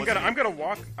I'm gonna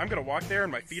walk there,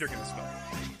 and my feet are gonna smell.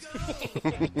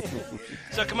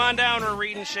 So come on down, we're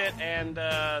reading shit, and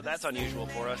that's unusual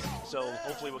for us. So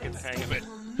hopefully we'll get the hang of it.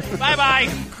 Bye-bye!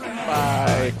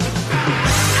 Bye.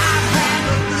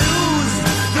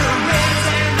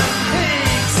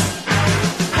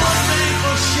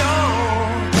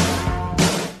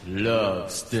 Love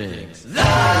stinks.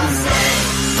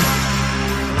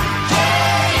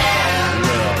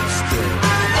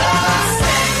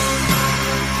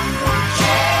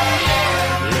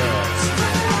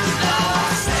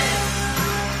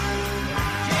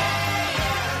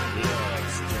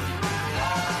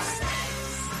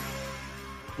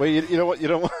 Wait, you know what? You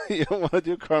don't want to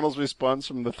do Carnal's response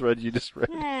from the thread you just read.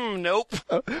 Nope.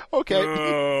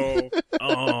 Okay.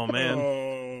 Oh,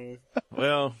 man.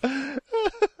 Well,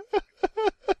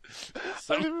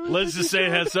 let's just say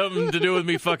it had something to do with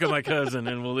me fucking my cousin,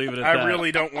 and we'll leave it at that. I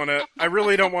really don't want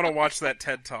to watch that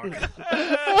TED Talk.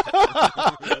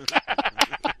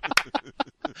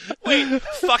 Wait,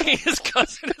 fucking his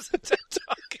cousin is a TED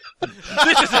Talk.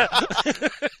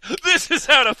 This is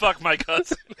how to fuck my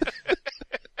cousin.